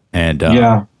 And,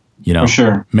 for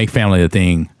sure. Make family the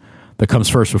thing that comes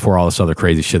first before all this other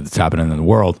crazy shit that's happening in the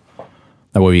world.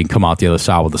 That way we can come out the other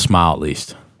side with a smile at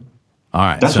least. All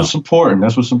right. That's what's important.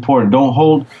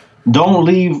 Don't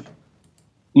leave,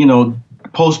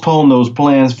 postpone those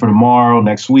plans for tomorrow,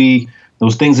 next week,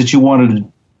 those things that you wanted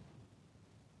to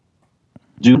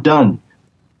do done.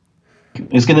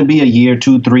 It's going to be a year,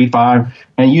 2, 3, 5,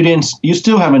 and you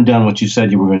still haven't done what you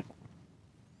said you were going to.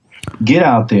 Get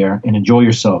out there and enjoy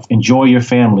yourself. Enjoy your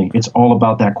family. It's all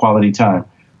about that quality time.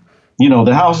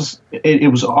 The house,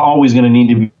 it was always going to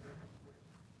need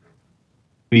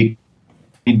to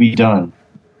be done.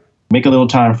 Make a little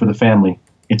time for the family.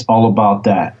 It's all about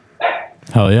that.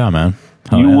 Hell yeah, man.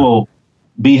 You will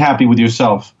be happy with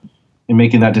yourself in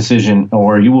making that decision,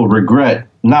 or you will regret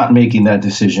not making that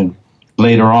decision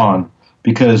later on,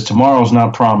 because tomorrow's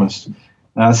not promised.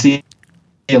 I see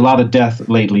a lot of death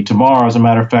lately. Tomorrow, as a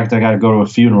matter of fact, I got to go to a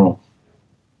funeral.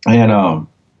 And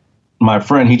my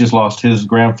friend, he just lost his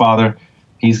grandfather.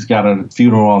 He's got a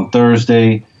funeral on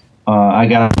Thursday. I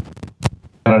got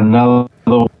another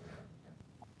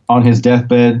on his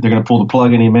deathbed. They're going to pull the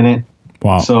plug any minute.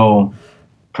 Wow. So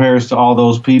prayers to all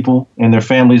those people and their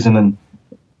families in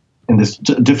this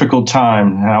difficult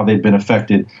time, how they've been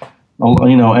affected.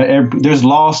 There's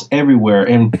loss everywhere.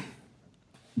 And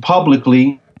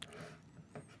publicly,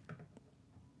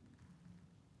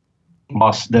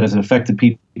 loss that has affected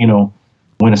people,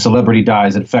 when a celebrity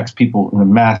dies, it affects people in a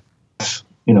mass,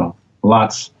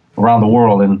 lots around the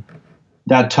world. And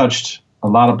that touched a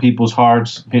lot of people's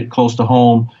hearts, hit close to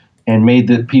home, and made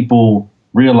the people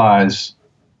realize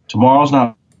tomorrow's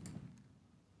not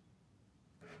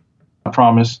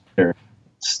promised.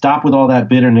 Stop with all that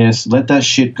bitterness. Let that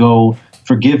shit go.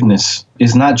 Forgiveness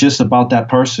is not just about that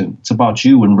person. It's about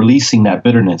you and releasing that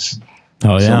bitterness.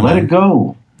 Oh, yeah. So let it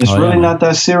go. It's really not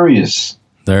that serious.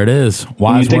 There it is.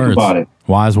 Wise think words. about it.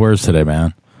 Wise words today,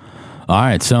 man. All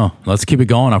right, so let's keep it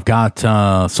going. I've got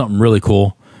something really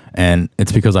cool, and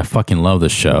it's because I fucking love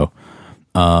this show.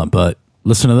 But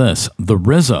listen to this. The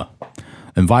RZA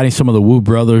inviting some of the Wu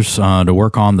brothers to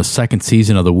work on the second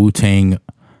season of the Wu-Tang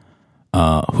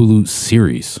Hulu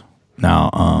series.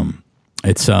 Now,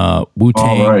 it's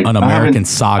Wu-Tang, right. An American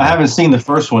Saga. I haven't seen the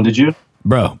first one. Did you?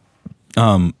 Bro,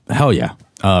 hell yeah.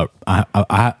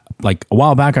 I like a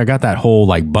while back, I got that whole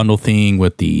like bundle thing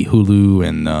with the Hulu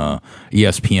and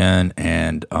ESPN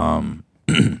and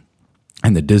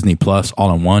and the Disney Plus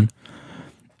all in one,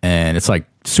 and it's like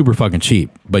super fucking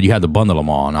cheap. But you had to bundle them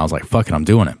all, and I was like, "Fuck it, I'm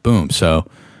doing it." Boom. So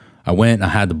I went and I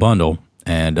had the bundle,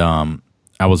 and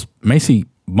I was mostly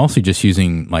just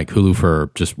using like Hulu for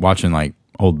just watching like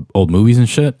old movies and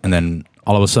shit, and then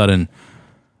all of a sudden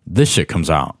this shit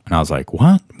comes out, and I was like,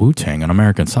 "What? Wu-Tang, An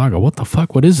American Saga? What the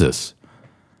fuck? What is this?"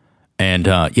 And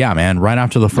yeah, man, right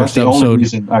after the first That's the episode, only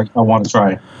reason I want to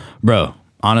try. bro.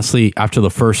 Honestly, after the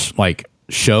first like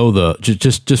show,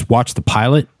 just watch the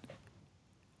pilot,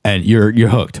 and you're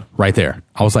hooked right there.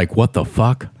 I was like, "What the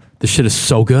fuck? This shit is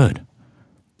so good."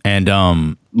 And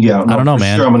Yeah, I don't know,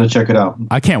 man. Sure, I'm gonna check it out.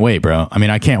 I can't wait, bro. I mean,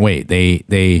 I can't wait.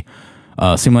 They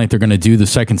seem like they're gonna do the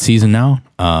second season now.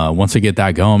 Once they get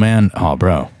that going, man. Oh,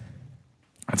 bro,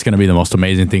 it's gonna be the most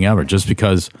amazing thing ever. Just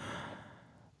because,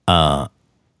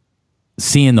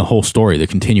 seeing the whole story, the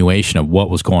continuation of what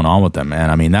was going on with them, man.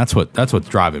 I mean, that's what's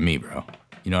driving me, bro.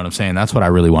 You know what I'm saying? That's what I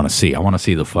really want to see. I want to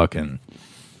see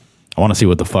I want to see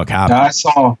what the fuck happened. I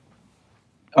saw.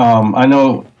 I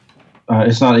know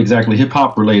it's not exactly hip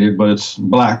hop related, but it's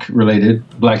black related.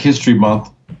 Black History Month.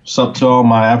 What's up to all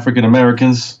my African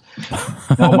Americans?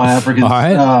 All my Africans. All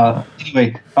right.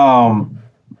 Anyway, on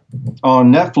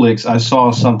Netflix, I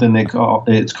saw something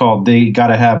it's called "They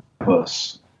Gotta Have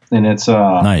Us," and it's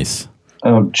Nice.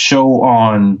 a show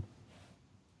on,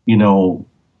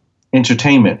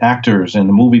 entertainment, actors, and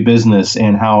the movie business,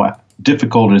 and how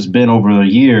difficult it's been over the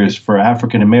years for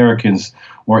African Americans,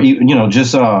 or even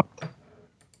just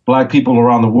black people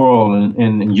around the world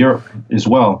and in Europe as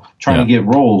well, trying to get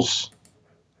roles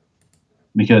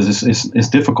because it's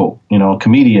difficult.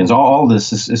 Comedians, all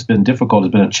this it's been difficult.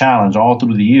 It's been a challenge all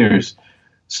through the years.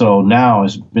 So now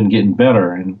it's been getting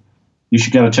better, and you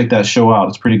should got to check that show out.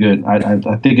 It's pretty good. I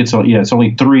think it's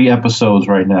only 3 episodes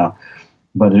right now,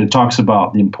 but it talks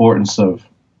about the importance of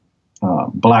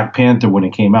Black Panther when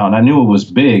it came out. And I knew it was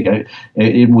big.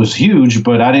 It was huge,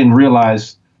 but I didn't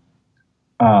realize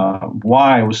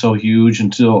why it was so huge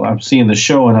until I'm seeing the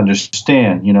show and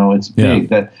understand. It's big.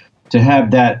 That to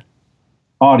have that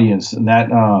audience and that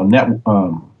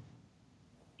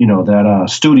that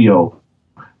studio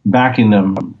backing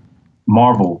them,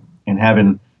 Marvel, and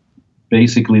having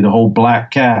basically the whole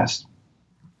black cast.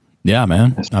 Yeah,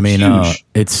 man. I mean,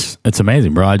 it's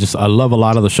amazing, bro. I love a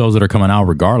lot of the shows that are coming out,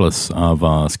 regardless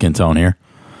of skin tone here.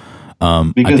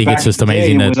 I think it's just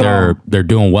amazing that they're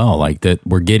doing well. Like that,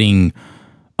 we're getting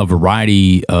a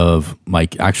variety of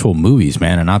like actual movies,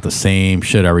 man, and not the same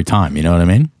shit every time. You know what I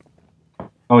mean?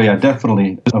 Oh yeah,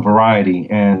 definitely a variety,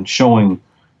 and showing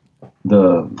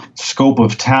the scope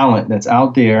of talent that's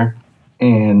out there,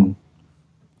 and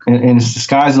it's the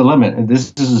sky's the limit. And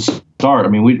this is a start. I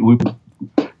mean, we're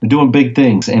doing big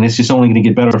things, and it's just only going to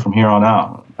get better from here on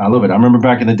out. I love it. I remember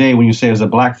back in the day when you say it's a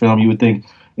black film, you would think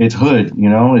it's hood.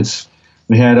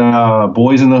 We had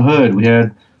Boys in the Hood, we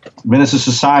had Menace to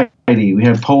Society, we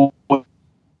had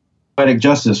Poetic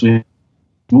Justice, we had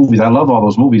movies. I love all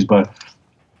those movies, but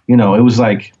it was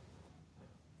like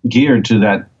geared to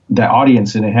that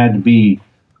audience, and it had to be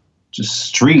just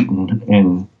street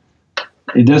and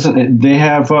it doesn't. They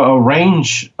have a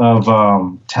range of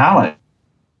talent.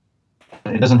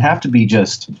 It doesn't have to be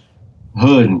just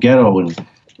hood and ghetto and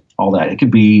all that. It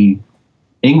could be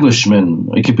Englishmen.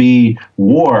 It could be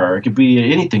war. It could be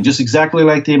anything. Just exactly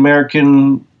like the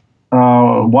American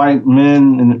white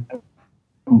men and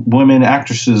women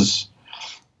actresses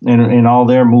in all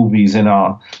their movies and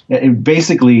all.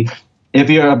 Basically, if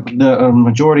you're the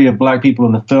majority of black people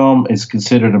in the film, it's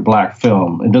considered a black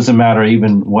film. It doesn't matter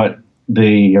even what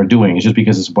they are doing. It's just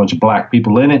because it's a bunch of black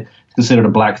people in it, it's considered a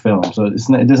black film. So it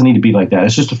doesn't need to be like that.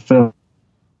 It's just a film.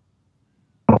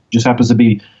 It just happens to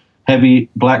be heavy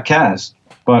black cast.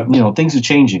 But things are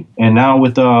changing, and now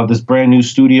with this brand new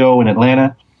studio in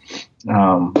Atlanta,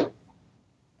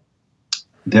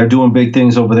 they're doing big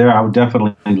things over there. I would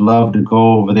definitely love to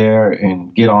go over there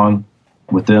and get on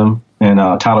with them. And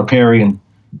Tyler Perry, and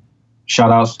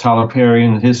shout outs to Tyler Perry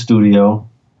and his studio.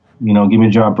 Give me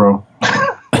a job, bro.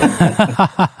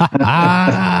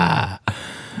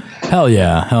 Hell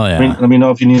yeah. Let me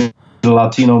know if you need the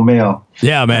Latino male.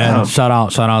 Yeah, man. Shout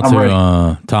out I'm ready.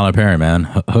 to Tyler Perry, man.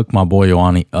 Hook my boy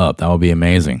Yoani up. That would be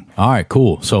amazing. All right,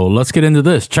 cool. So let's get into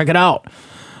this. Check it out.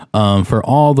 For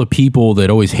all the people that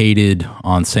always hated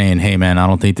on saying, hey, man, I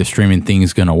don't think the streaming thing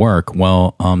is going to work.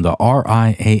 Well, the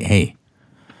RIAA,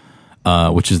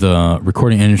 which is the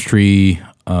Recording Industry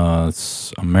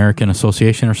American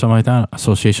Association or something like that.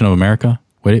 Association of America.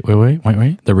 Wait.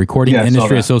 The Recording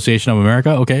Industry Association of America.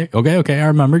 Okay. I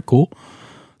remembered. Cool.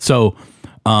 So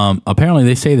apparently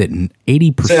they say that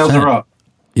 80%. Sales are up.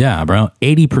 Yeah, bro.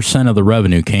 80% of the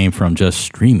revenue came from just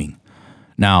streaming.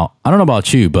 Now, I don't know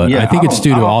about you, but I think it's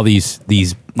due to all these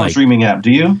like streaming app.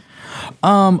 Do you?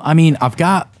 I mean, I've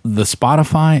got the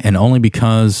Spotify, and only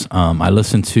because I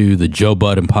listen to the Joe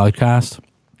Budden podcast,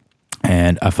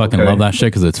 and I fucking love that shit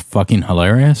because it's fucking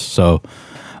hilarious. So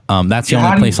that's the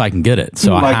only place I can get it.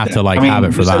 So I have to have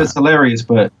it for that. It's hilarious,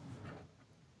 but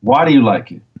why do you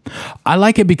like it? I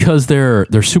like it because they're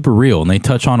super real, and they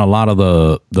touch on a lot of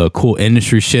the cool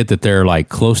industry shit that they're like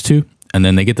close to. And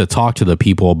then they get to talk to the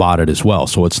people about it as well.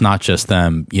 So it's not just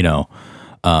them, doing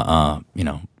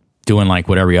like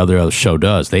what every other show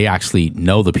does. They actually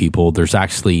know the people. There's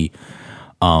actually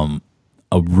a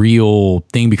real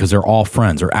thing because they're all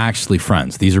friends. They're actually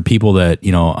friends. These are people that,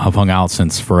 have hung out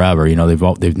since forever.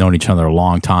 They've known each other a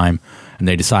long time, and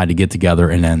they decide to get together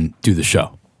and then do the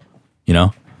show,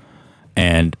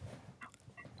 And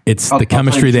it's the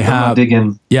chemistry they have.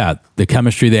 Yeah, the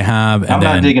chemistry they have. And I'm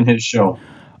not digging his show.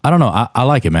 I don't know. I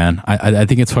like it, man. I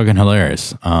think it's fucking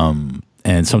hilarious.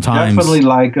 And sometimes definitely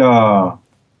like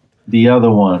the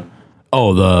other one.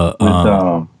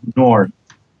 Oh, with Nord.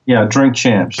 Yeah, Drink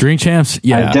Champs. Drink Champs.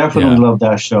 Yeah, I definitely love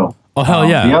that show. Oh hell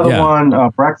yeah! The other one,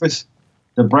 Breakfast,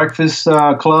 the Breakfast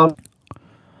Club.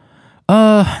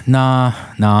 Nah.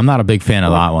 I'm not a big fan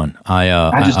of that one.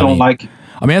 I just don't like it.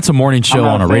 I mean, it's a morning show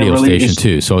on a radio station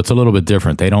too, so it's a little bit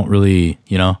different. They don't really,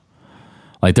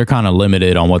 like they're kind of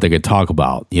limited on what they could talk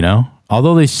about,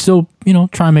 although they still,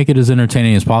 try and make it as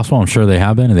entertaining as possible. I'm sure they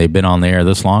have been, and they've been on the air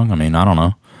this long. I mean, I don't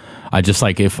know. I just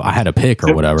like if I had a pick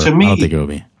or whatever, to me, I don't think it would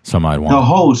be something I'd want. The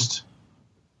host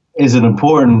is an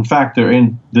important factor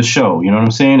in the show. You know what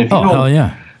I'm saying? If you hell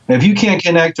yeah. If you can't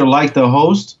connect or like the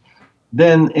host,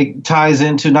 then it ties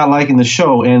into not liking the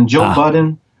show. And Joe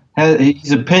Budden,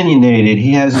 he's opinionated.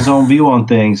 He has his own view on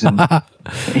things. And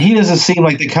he doesn't seem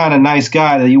like the kind of nice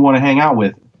guy that you want to hang out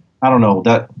with. I don't know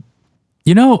that.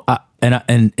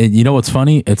 And you know what's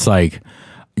funny? It's like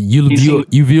you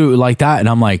view it like that, and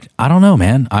I'm like, I don't know,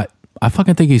 man. I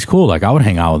fucking think he's cool. Like I would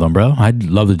hang out with him, bro. I'd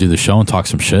love to do the show and talk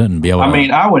some shit and be able. I would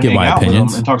hang out with him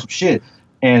and talk some shit.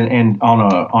 And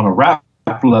on a rap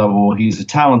level, he's a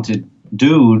talented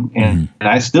dude, and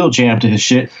I still jam to his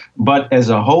shit. But as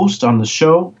a host on the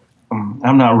show,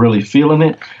 I'm not really feeling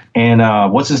it.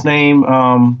 And what's his name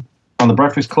on the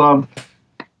Breakfast Club?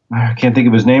 I can't think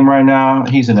of his name right now.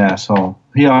 He's an asshole.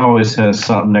 He always has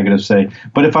something negative to say.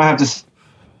 But if I have to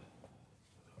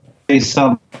say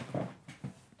something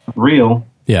real,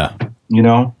 he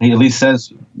at least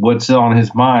says what's on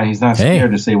his mind. He's not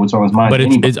scared to say what's on his mind. But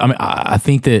I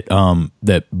think that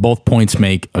that both points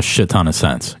make a shit ton of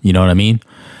sense. You know what I mean?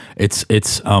 It's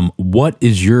what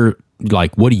is your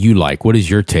like? What do you like? What is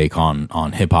your take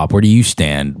on hip hop? Where do you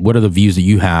stand? What are the views that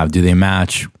you have? Do they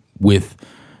match with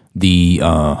the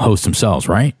host themselves,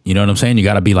 right? You know what I'm saying? You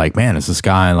got to be like, man, is this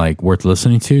guy like worth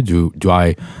listening to? Do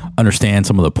I understand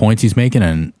some of the points he's making?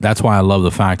 And that's why I love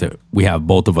the fact that we have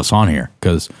both of us on here,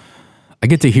 because I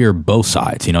get to hear both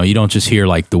sides. You don't just hear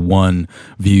like the one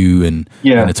view, and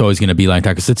it's always going to be like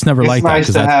that, because it's never like that. It's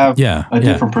nice to have a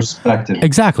different perspective.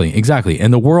 Exactly.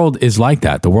 And the world is like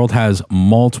that. The world has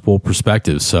multiple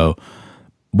perspectives. So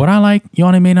what I like,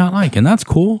 Yanni may not like, and that's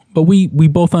cool. But we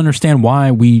both understand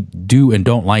why we do and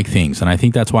don't like things. And I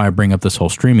think that's why I bring up this whole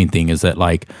streaming thing, is that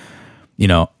like,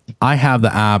 I have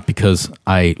the app because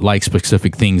I like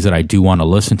specific things that I do want to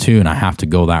listen to, and I have to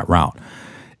go that route.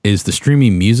 Is the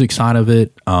streaming music side of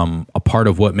it a part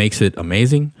of what makes it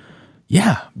amazing?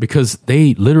 Yeah, because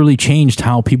they literally changed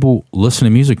how people listen to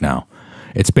music now.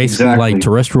 It's basically like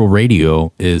terrestrial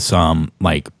radio is a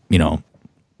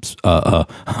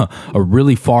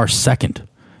really far second,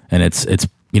 and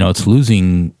it's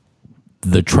losing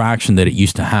the traction that it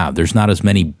used to have. There's not as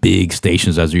many big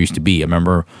stations as there used to be. I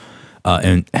remember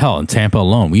in Tampa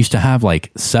alone, we used to have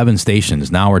like 7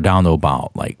 stations. Now we're down to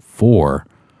about like 4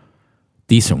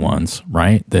 decent ones,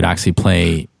 right? That actually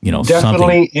play,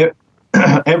 definitely something.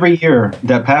 Every year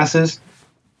that passes,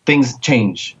 things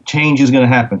change. Change is going to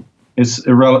happen. It's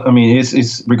irrelevant. I mean,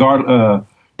 it's regard. You know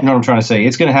what I'm trying to say?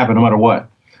 It's going to happen no matter what.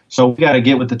 So we got to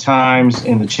get with the times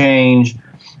and the change.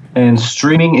 and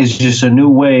streaming is just a new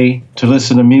way to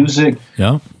listen to music.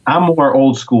 Yeah. I'm more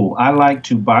old school. I like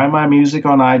to buy my music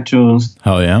on iTunes.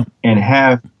 Hell yeah. And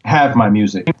have my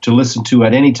music to listen to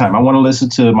at any time. I want to listen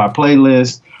to my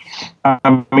playlist.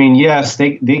 I mean, yes,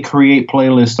 they create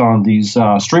playlists on these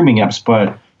streaming apps,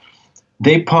 but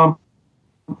they pump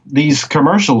these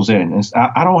commercials in.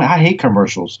 I hate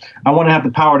commercials. I want to have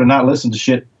the power to not listen to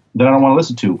shit that I don't want to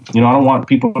listen to. You know, I don't want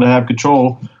people to have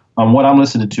control on what I'm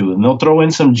listening to. And they'll throw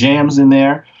in some jams in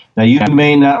there that you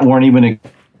weren't even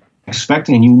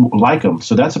expecting, and you like them.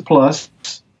 So that's a plus.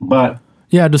 But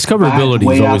yeah,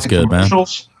 discoverability is always good, man.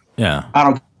 Yeah. I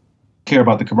don't care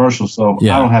about the commercials, so I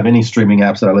don't have any streaming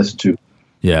apps that I listen to.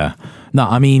 Yeah. No,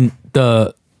 I mean,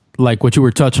 like what you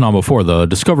were touching on before, the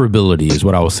discoverability is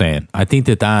what I was saying. I think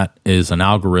that is an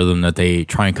algorithm that they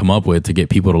try and come up with to get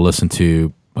people to listen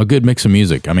to a good mix of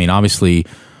music. I mean, obviously,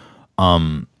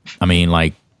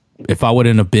 like if I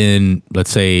wouldn't have been,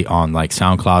 let's say, on like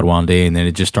SoundCloud one day and then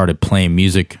it just started playing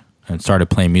music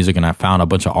and I found a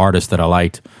bunch of artists that I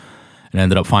liked and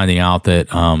ended up finding out that,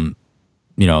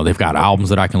 they've got albums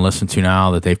that I can listen to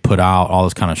now that they've put out, all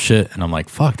this kind of shit. And I'm like,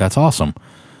 fuck, that's awesome.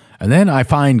 And then I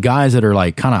find guys that are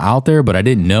like kind of out there, but I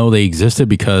didn't know they existed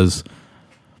because,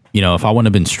 if I wouldn't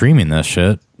have been streaming this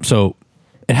shit. So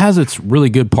it has its really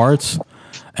good parts.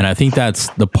 And I think that's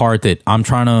the part that I'm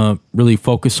trying to really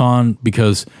focus on,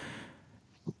 because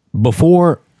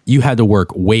before you had to work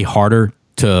way harder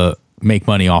to make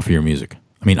money off of your music.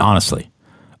 I mean, honestly,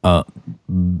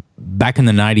 back in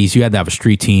the 90s, you had to have a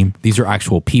street team. These are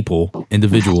actual people,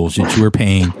 individuals that you were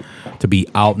paying to be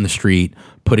out in the street,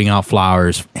 putting out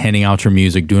flyers, handing out your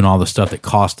music, doing all the stuff that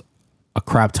cost a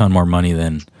crap ton more money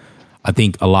than I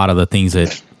think a lot of the things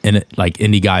that like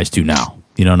indie guys do now.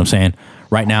 You know what I'm saying?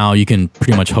 Right now, you can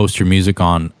pretty much host your music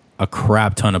on a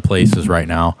crap ton of places right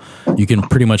now. You can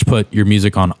pretty much put your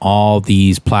music on all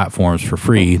these platforms for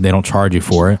free. They don't charge you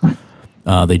for it.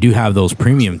 They do have those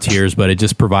premium tiers, but it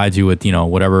just provides you with,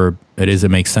 whatever it is that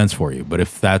makes sense for you. But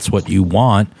if that's what you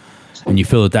want and you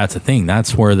feel that that's a thing,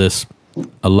 that's where this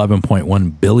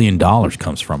 $11.1 billion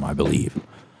comes from, I believe.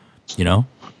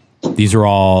 These are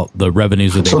all the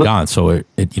revenues that they've gotten. So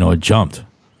it jumped.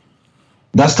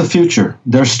 That's the future.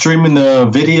 They're streaming the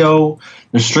video.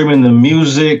 They're streaming the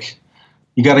music.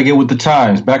 You got to get with the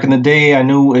times. Back in the day, I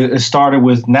knew it started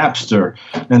with Napster,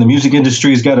 and the music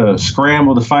industry's got to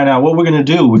scramble to find out what we're going to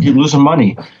do. We keep losing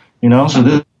money,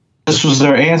 So this was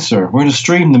their answer. We're going to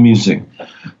stream the music.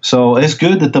 So it's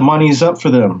good that the money's up for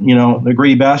them. They're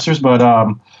greedy bastards, but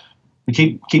we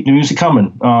keep the music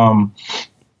coming.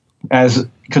 As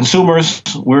consumers,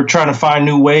 we're trying to find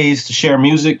new ways to share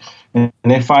music, and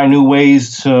they find new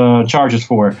ways to charge us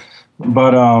for it.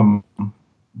 But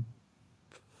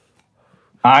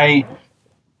I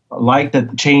like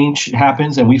that change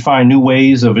happens and we find new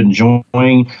ways of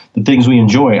enjoying the things we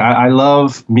enjoy. I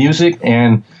love music,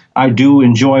 and I do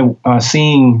enjoy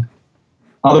seeing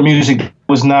other music that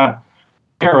was not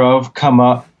aware of come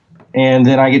up, and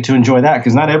then I get to enjoy that,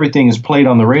 because not everything is played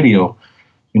on the radio,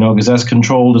 because that's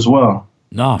controlled as well.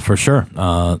 No, for sure.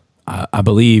 I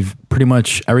believe pretty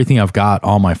much everything I've got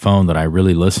on my phone that I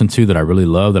really listen to, that I really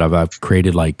love, that I've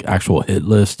created like actual hit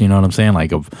list, you know what I'm saying?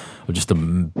 Like of just the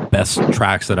best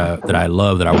tracks that I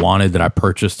love, that I wanted, that I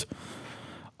purchased.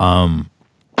 And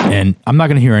I'm not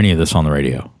going to hear any of this on the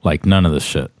radio, like none of this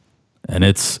shit. And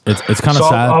it's kind of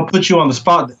sad. I'll put you on the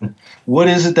spot then. What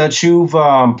is it that you've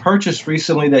purchased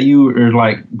recently that you are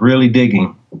like really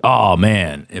digging? Oh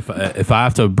man, if I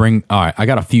have to bring, all right, I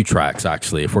got a few tracks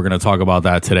actually. If we're gonna talk about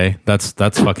that today, that's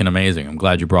fucking amazing. I'm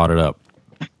glad you brought it up.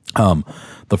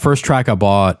 The first track I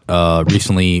bought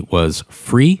recently was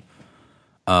 "Free"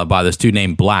 by this dude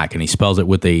named Black, and he spells it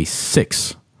with a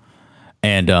 6.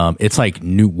 And it's like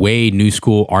new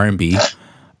school R&B,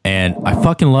 and I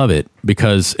fucking love it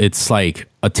because it's like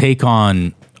a take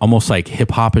on almost like hip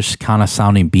hopish kind of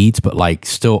sounding beats, but like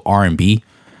still R&B,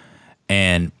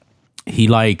 and he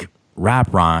like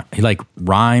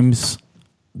rhymes,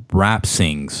 rap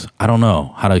sings. I don't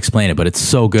know how to explain it, but it's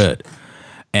so good.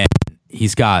 And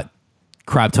he's got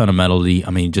crap ton of melody.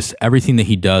 I mean, just everything that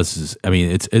he does is, I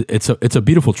mean, it's a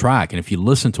beautiful track. And if you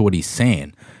listen to what he's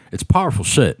saying, it's powerful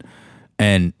shit.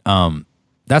 And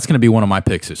that's going to be one of my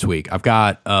picks this week. I've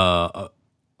got a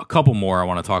couple more I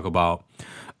want to talk about.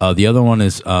 The other one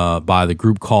is by the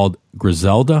group called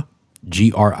Griselda.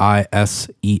 Griselda,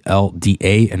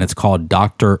 and it's called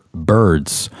Dr.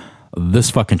 Birds. This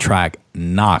fucking track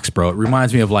knocks, bro. It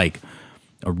reminds me of like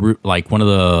one of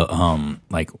the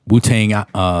like Wu-Tang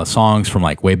songs from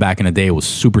like way back in the day. It was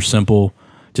super simple,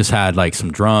 just had like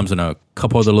some drums and a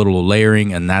couple other little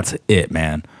layering, and that's it,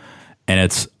 man. And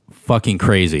it's fucking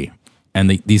crazy. and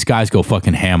these guys go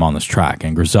fucking ham on this track.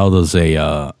 And Griselda's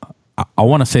I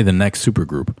want to say the next super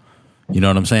group. You know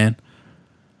what I'm saying?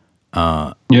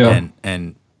 Yeah.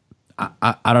 And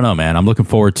I don't know, man. I'm looking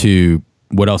forward to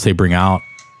what else they bring out.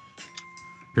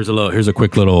 Here's a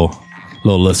quick little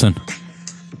listen.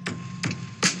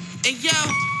 Hey, yo.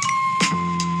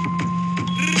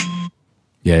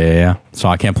 Yeah. So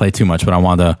I can't play too much, but I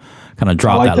wanted to kind of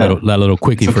drop that little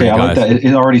quickie for you guys. I like that.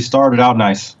 It already started out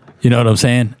nice. You know what I'm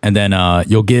saying? And then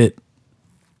you'll get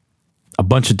a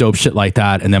bunch of dope shit like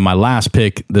that. And then my last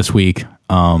pick this week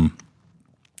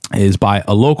is by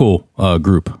a local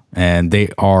group, and they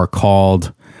are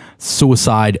called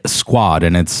Suicide Squad,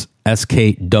 and it's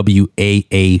SKWAAD.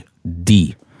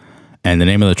 And the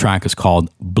name of the track is called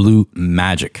Blue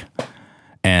Magic.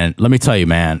 And let me tell you,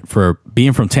 man, for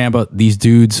being from Tampa, these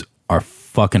dudes are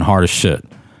fucking hard as shit.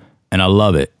 And I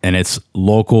love it. And it's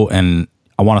local, and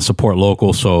I want to support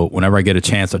local. So whenever I get a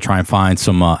chance, I try and find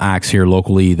some acts here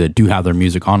locally that do have their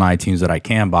music on iTunes that I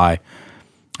can buy.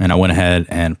 And I went ahead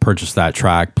and purchased that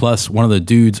track. Plus, one of the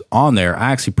dudes on there,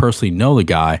 I actually personally know the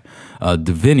guy,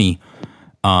 Davini.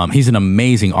 He's an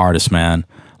amazing artist, man.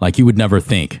 Like, you would never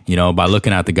think, you know, by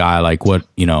looking at the guy, like what,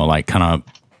 you know, like kind of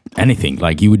anything,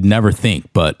 like you would never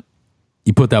think, but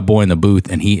you put that boy in the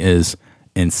booth and he is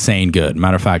insane good.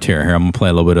 Matter of fact, here, I'm gonna play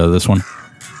a little bit of this one.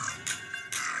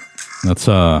 Let's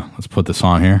put this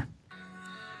on here.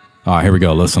 All right, here we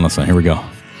go. Listen, here we go. I'm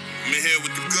here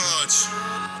with the gods.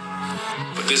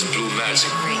 But this blue magic,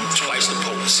 twice the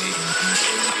potency.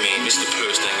 I mean, it's the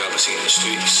purest thing I've ever seen in the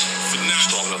streets.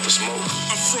 Strong enough to smoke.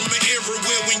 I'm from an era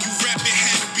where when you rap, it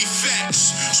had to be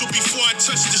facts. So before I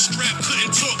touched the strap,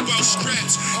 couldn't talk about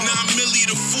scraps. 9 milli,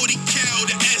 the 40 cal,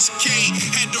 the SK.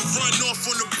 Had to run off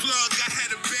on the plug. I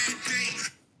had a bad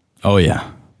day. Oh,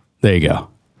 yeah. There you go.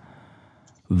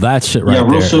 That shit right there.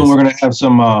 Yeah, real soon we're going to have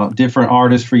some different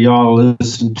artists for y'all to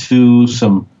listen to,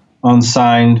 some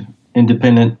unsigned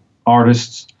independent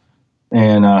artists,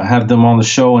 and have them on the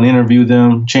show and interview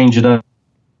them, change it up.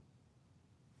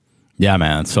 Yeah,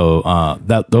 man. So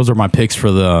those are my picks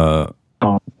for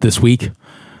this week.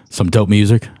 Some dope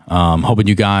music. Hoping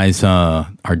you guys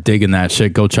are digging that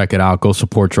shit. Go check it out. Go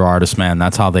support your artists, man.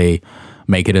 That's how they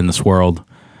make it in this world.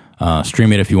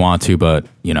 Stream it if you want to, but,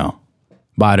 you know,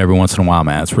 buy it every once in a while,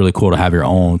 man. It's really cool to have your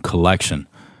own collection.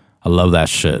 I love that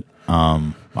shit.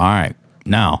 All right.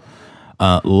 Now,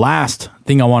 last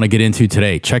thing I want to get into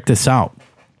today. Check this out.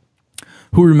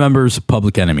 Who remembers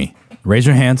Public Enemy? Raise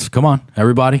your hands. Come on,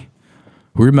 everybody.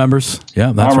 Who remembers?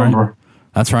 Yeah, that's right. Remember.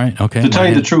 That's right. Okay. To tell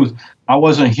you the truth, I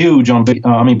wasn't huge on,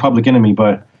 Public Enemy,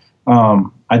 but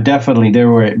I definitely,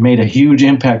 made a huge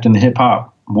impact in the hip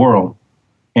hop world.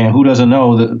 And who doesn't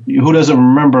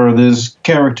remember this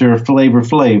character, Flavor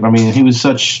Flav? I mean, he was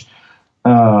such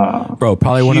bro,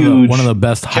 probably one of the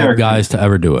best hype guys to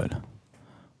ever do it.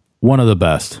 One of the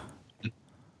best.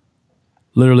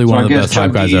 Literally one of the best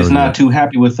hype guys ever. Chuck D is not too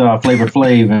happy with Flavor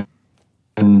Flav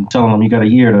and telling him you got a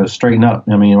year to straighten up.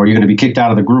 I mean, or you're going to be kicked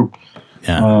out of the group.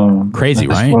 Yeah, crazy,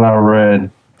 that's right? What I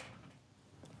read.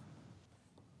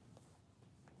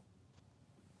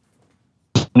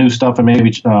 New stuff, and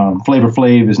maybe Flavor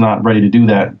Flav is not ready to do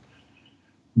that.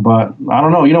 But I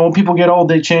don't know. You know, when people get old,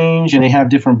 they change and they have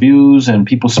different views, and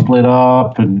people split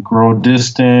up and grow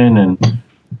distant.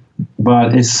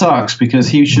 But it sucks because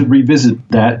he should revisit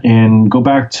that and go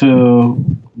back to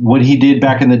what he did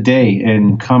back in the day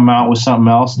and come out with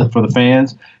something else that for the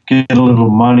fans, get a little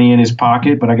money in his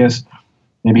pocket. But I guess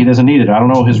maybe he doesn't need it. I don't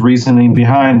know his reasoning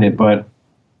behind it, but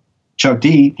Chuck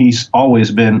D, he's always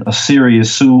been a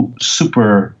serious,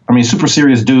 super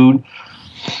serious dude,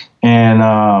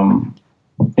 and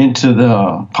into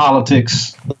the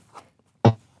politics.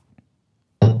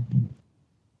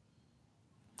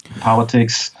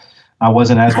 I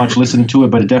wasn't as much listening to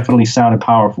it, but it definitely sounded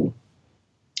powerful.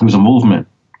 It was a movement.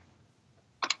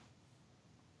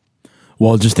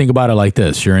 Well, just think about it like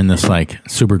this. You're in this like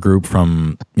super group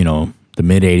from, you know, the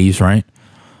mid 80s, right?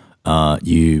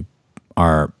 You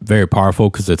are very powerful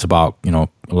because it's about, you know,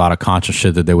 a lot of conscious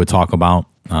shit that they would talk about,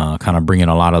 kind of bringing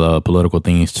a lot of the political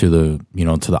things to the, you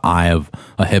know, to the eye of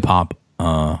a hip hop,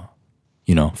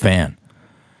 you know, fan.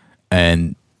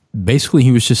 And basically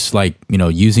he was just like, you know,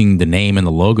 using the name and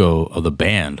the logo of the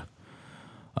band,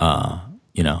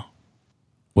 you know,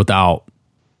 without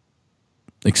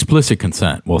explicit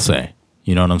consent, we'll say.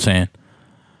 You know what I'm saying?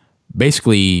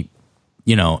 Basically,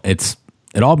 you know, it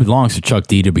all belongs to Chuck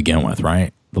D to begin with,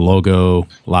 right? The logo,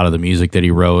 a lot of the music that he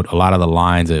wrote, a lot of the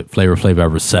lines that Flavor Flav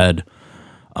ever said,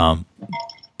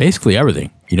 basically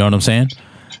everything. You know what I'm saying?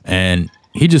 And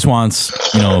he just wants,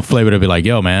 you know, Flavor to be like,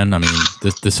 yo, man, I mean,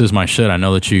 this is my shit. I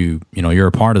know that you're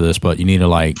a part of this, but you need to,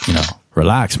 like, you know,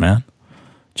 relax, man.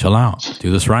 Chill out.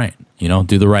 Do this right. You know,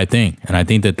 do the right thing. And I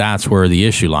think that that's where the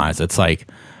issue lies. It's like,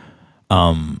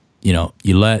 you know,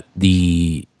 you let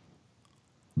the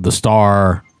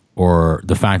star or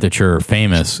the fact that you're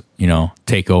famous, you know,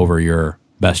 take over your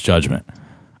best judgment.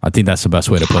 I think that's the best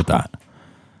way to put that.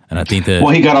 And I think that...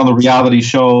 Well, he got on the reality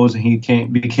shows and he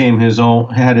became his own,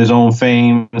 had his own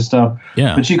fame and stuff.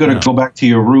 Yeah. But you got to go back to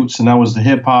your roots, and that was the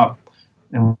hip hop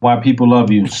and why people love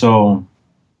you. So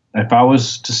if I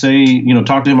was to say, you know,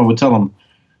 talk to him, I would tell him,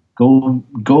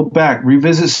 go back,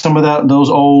 revisit some of those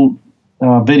old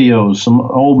videos, some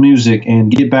old music,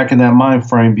 and get back in that mind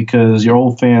frame, because your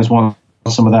old fans want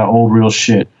some of that old real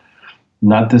shit,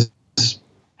 not this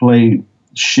play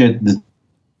shit.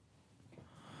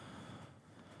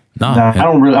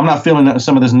 I'm not feeling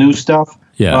some of this new stuff.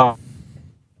 Yeah.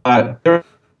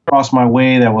 Across my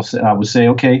way, I would say,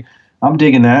 okay, I'm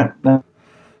digging that.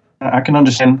 I can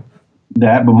understand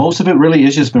that, but most of it really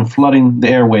is just been flooding the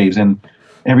airwaves, and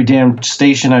every damn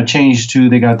station I change to,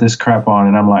 they got this crap on,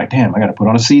 and I'm like, damn, I got to put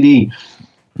on a CD.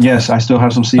 Yes, I still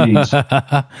have some CDs.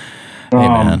 Hey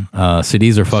man,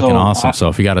 CDs are fucking awesome. So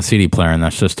if you got a CD player and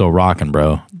that's just still rocking,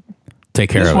 bro, take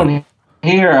care of it.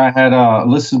 Here I had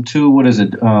listened to, what is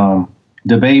it? The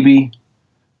Baby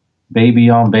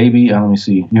on Baby. Let me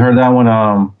see. You heard that one?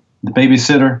 The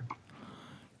Babysitter.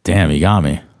 Damn, you got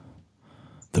me.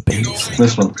 The Babysitter.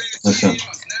 Listen.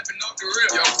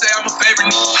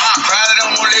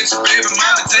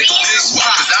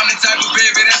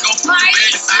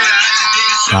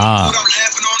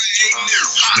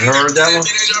 You heard that one?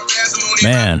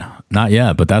 Man, not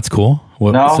yet, but that's cool.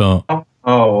 No? So,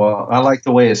 I like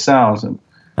the way it sounds. And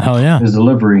hell yeah. his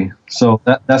delivery. So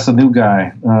that's a new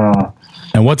guy.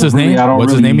 And what's his name?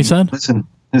 What's his name, you said? Listen,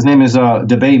 his name is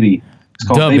The Baby. It's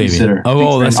called Babysitter.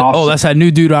 That's that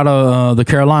new dude out of the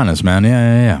Carolinas, man.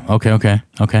 Yeah. Okay.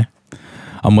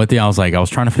 I'm with you. I was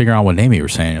trying to figure out what name you were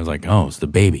saying. I was like, oh, it's The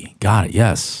Baby. Got it.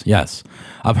 Yes.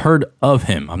 I've heard of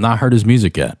him. I've not heard his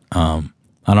music yet. I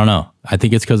don't know. I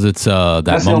think it's because it's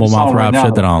that mumble mouth rap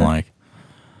shit that I don't like.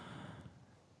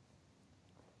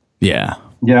 Yeah.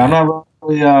 Yeah, I'm not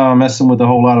really messing with a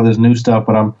whole lot of this new stuff,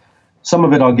 but some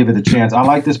of it I'll give it a chance. I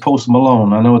like this Post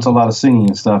Malone. I know it's a lot of singing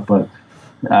and stuff, but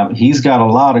he's got a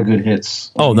lot of good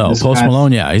hits. Oh no, Post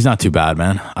Malone, yeah, he's not too bad,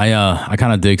 man. I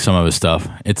kind of dig some of his stuff.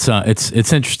 It's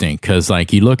interesting because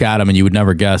like you look at him and you would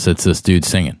never guess it's this dude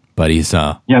singing, but he's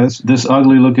this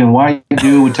ugly looking white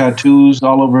dude with tattoos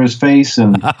all over his face,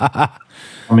 and I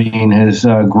mean his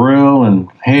grill and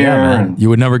hair, and you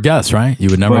would never guess, right? You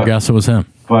would never guess it was him.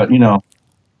 But you know,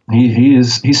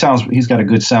 he's got a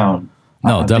good sound.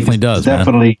 No, definitely does.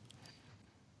 Definitely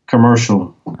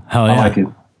commercial. Hell yeah. I like it.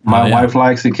 My wife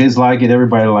likes it. Kids like it.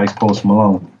 Everybody likes Post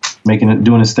Malone,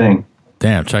 doing his thing.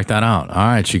 Damn, check that out. All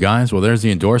right, you guys. Well, there's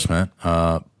the endorsement.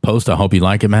 Post, I hope you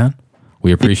like it, man.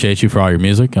 We appreciate you for all your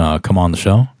music. Come on the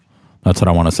show. That's what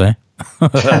I want to say.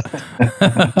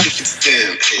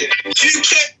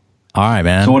 All right,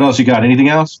 man. So what else you got? Anything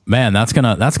else? Man, that's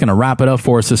gonna wrap it up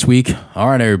for us this week. All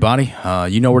right, everybody.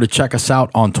 You know where to check us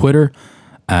out on Twitter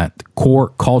at Core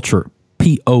Culture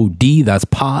POD. That's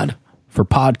pod for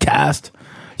podcast.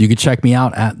 You can check me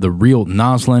out at The Real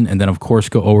Noslin, and then of course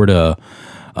go over to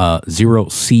Zero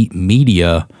C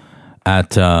Media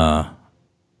at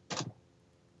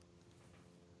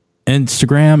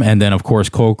Instagram, and then of course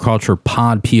Core Culture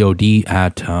Pod POD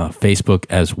at Facebook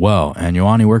as well. And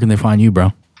Yoani, where can they find you,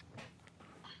 bro?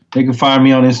 They can find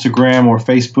me on Instagram or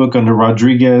Facebook under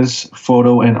Rodriguez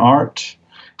Photo and Art.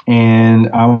 And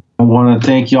I want to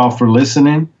thank y'all for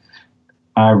listening.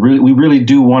 We really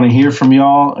do want to hear from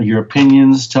y'all, your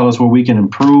opinions. Tell us where we can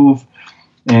improve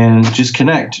and just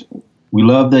connect. We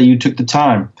love that you took the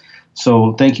time.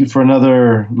 So thank you for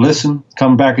another listen.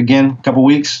 Come back again a couple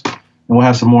weeks, and we'll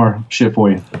have some more shit for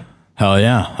you. Hell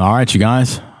yeah. All right, you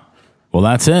guys. Well,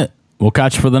 that's it. We'll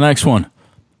catch you for the next one.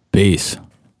 Peace.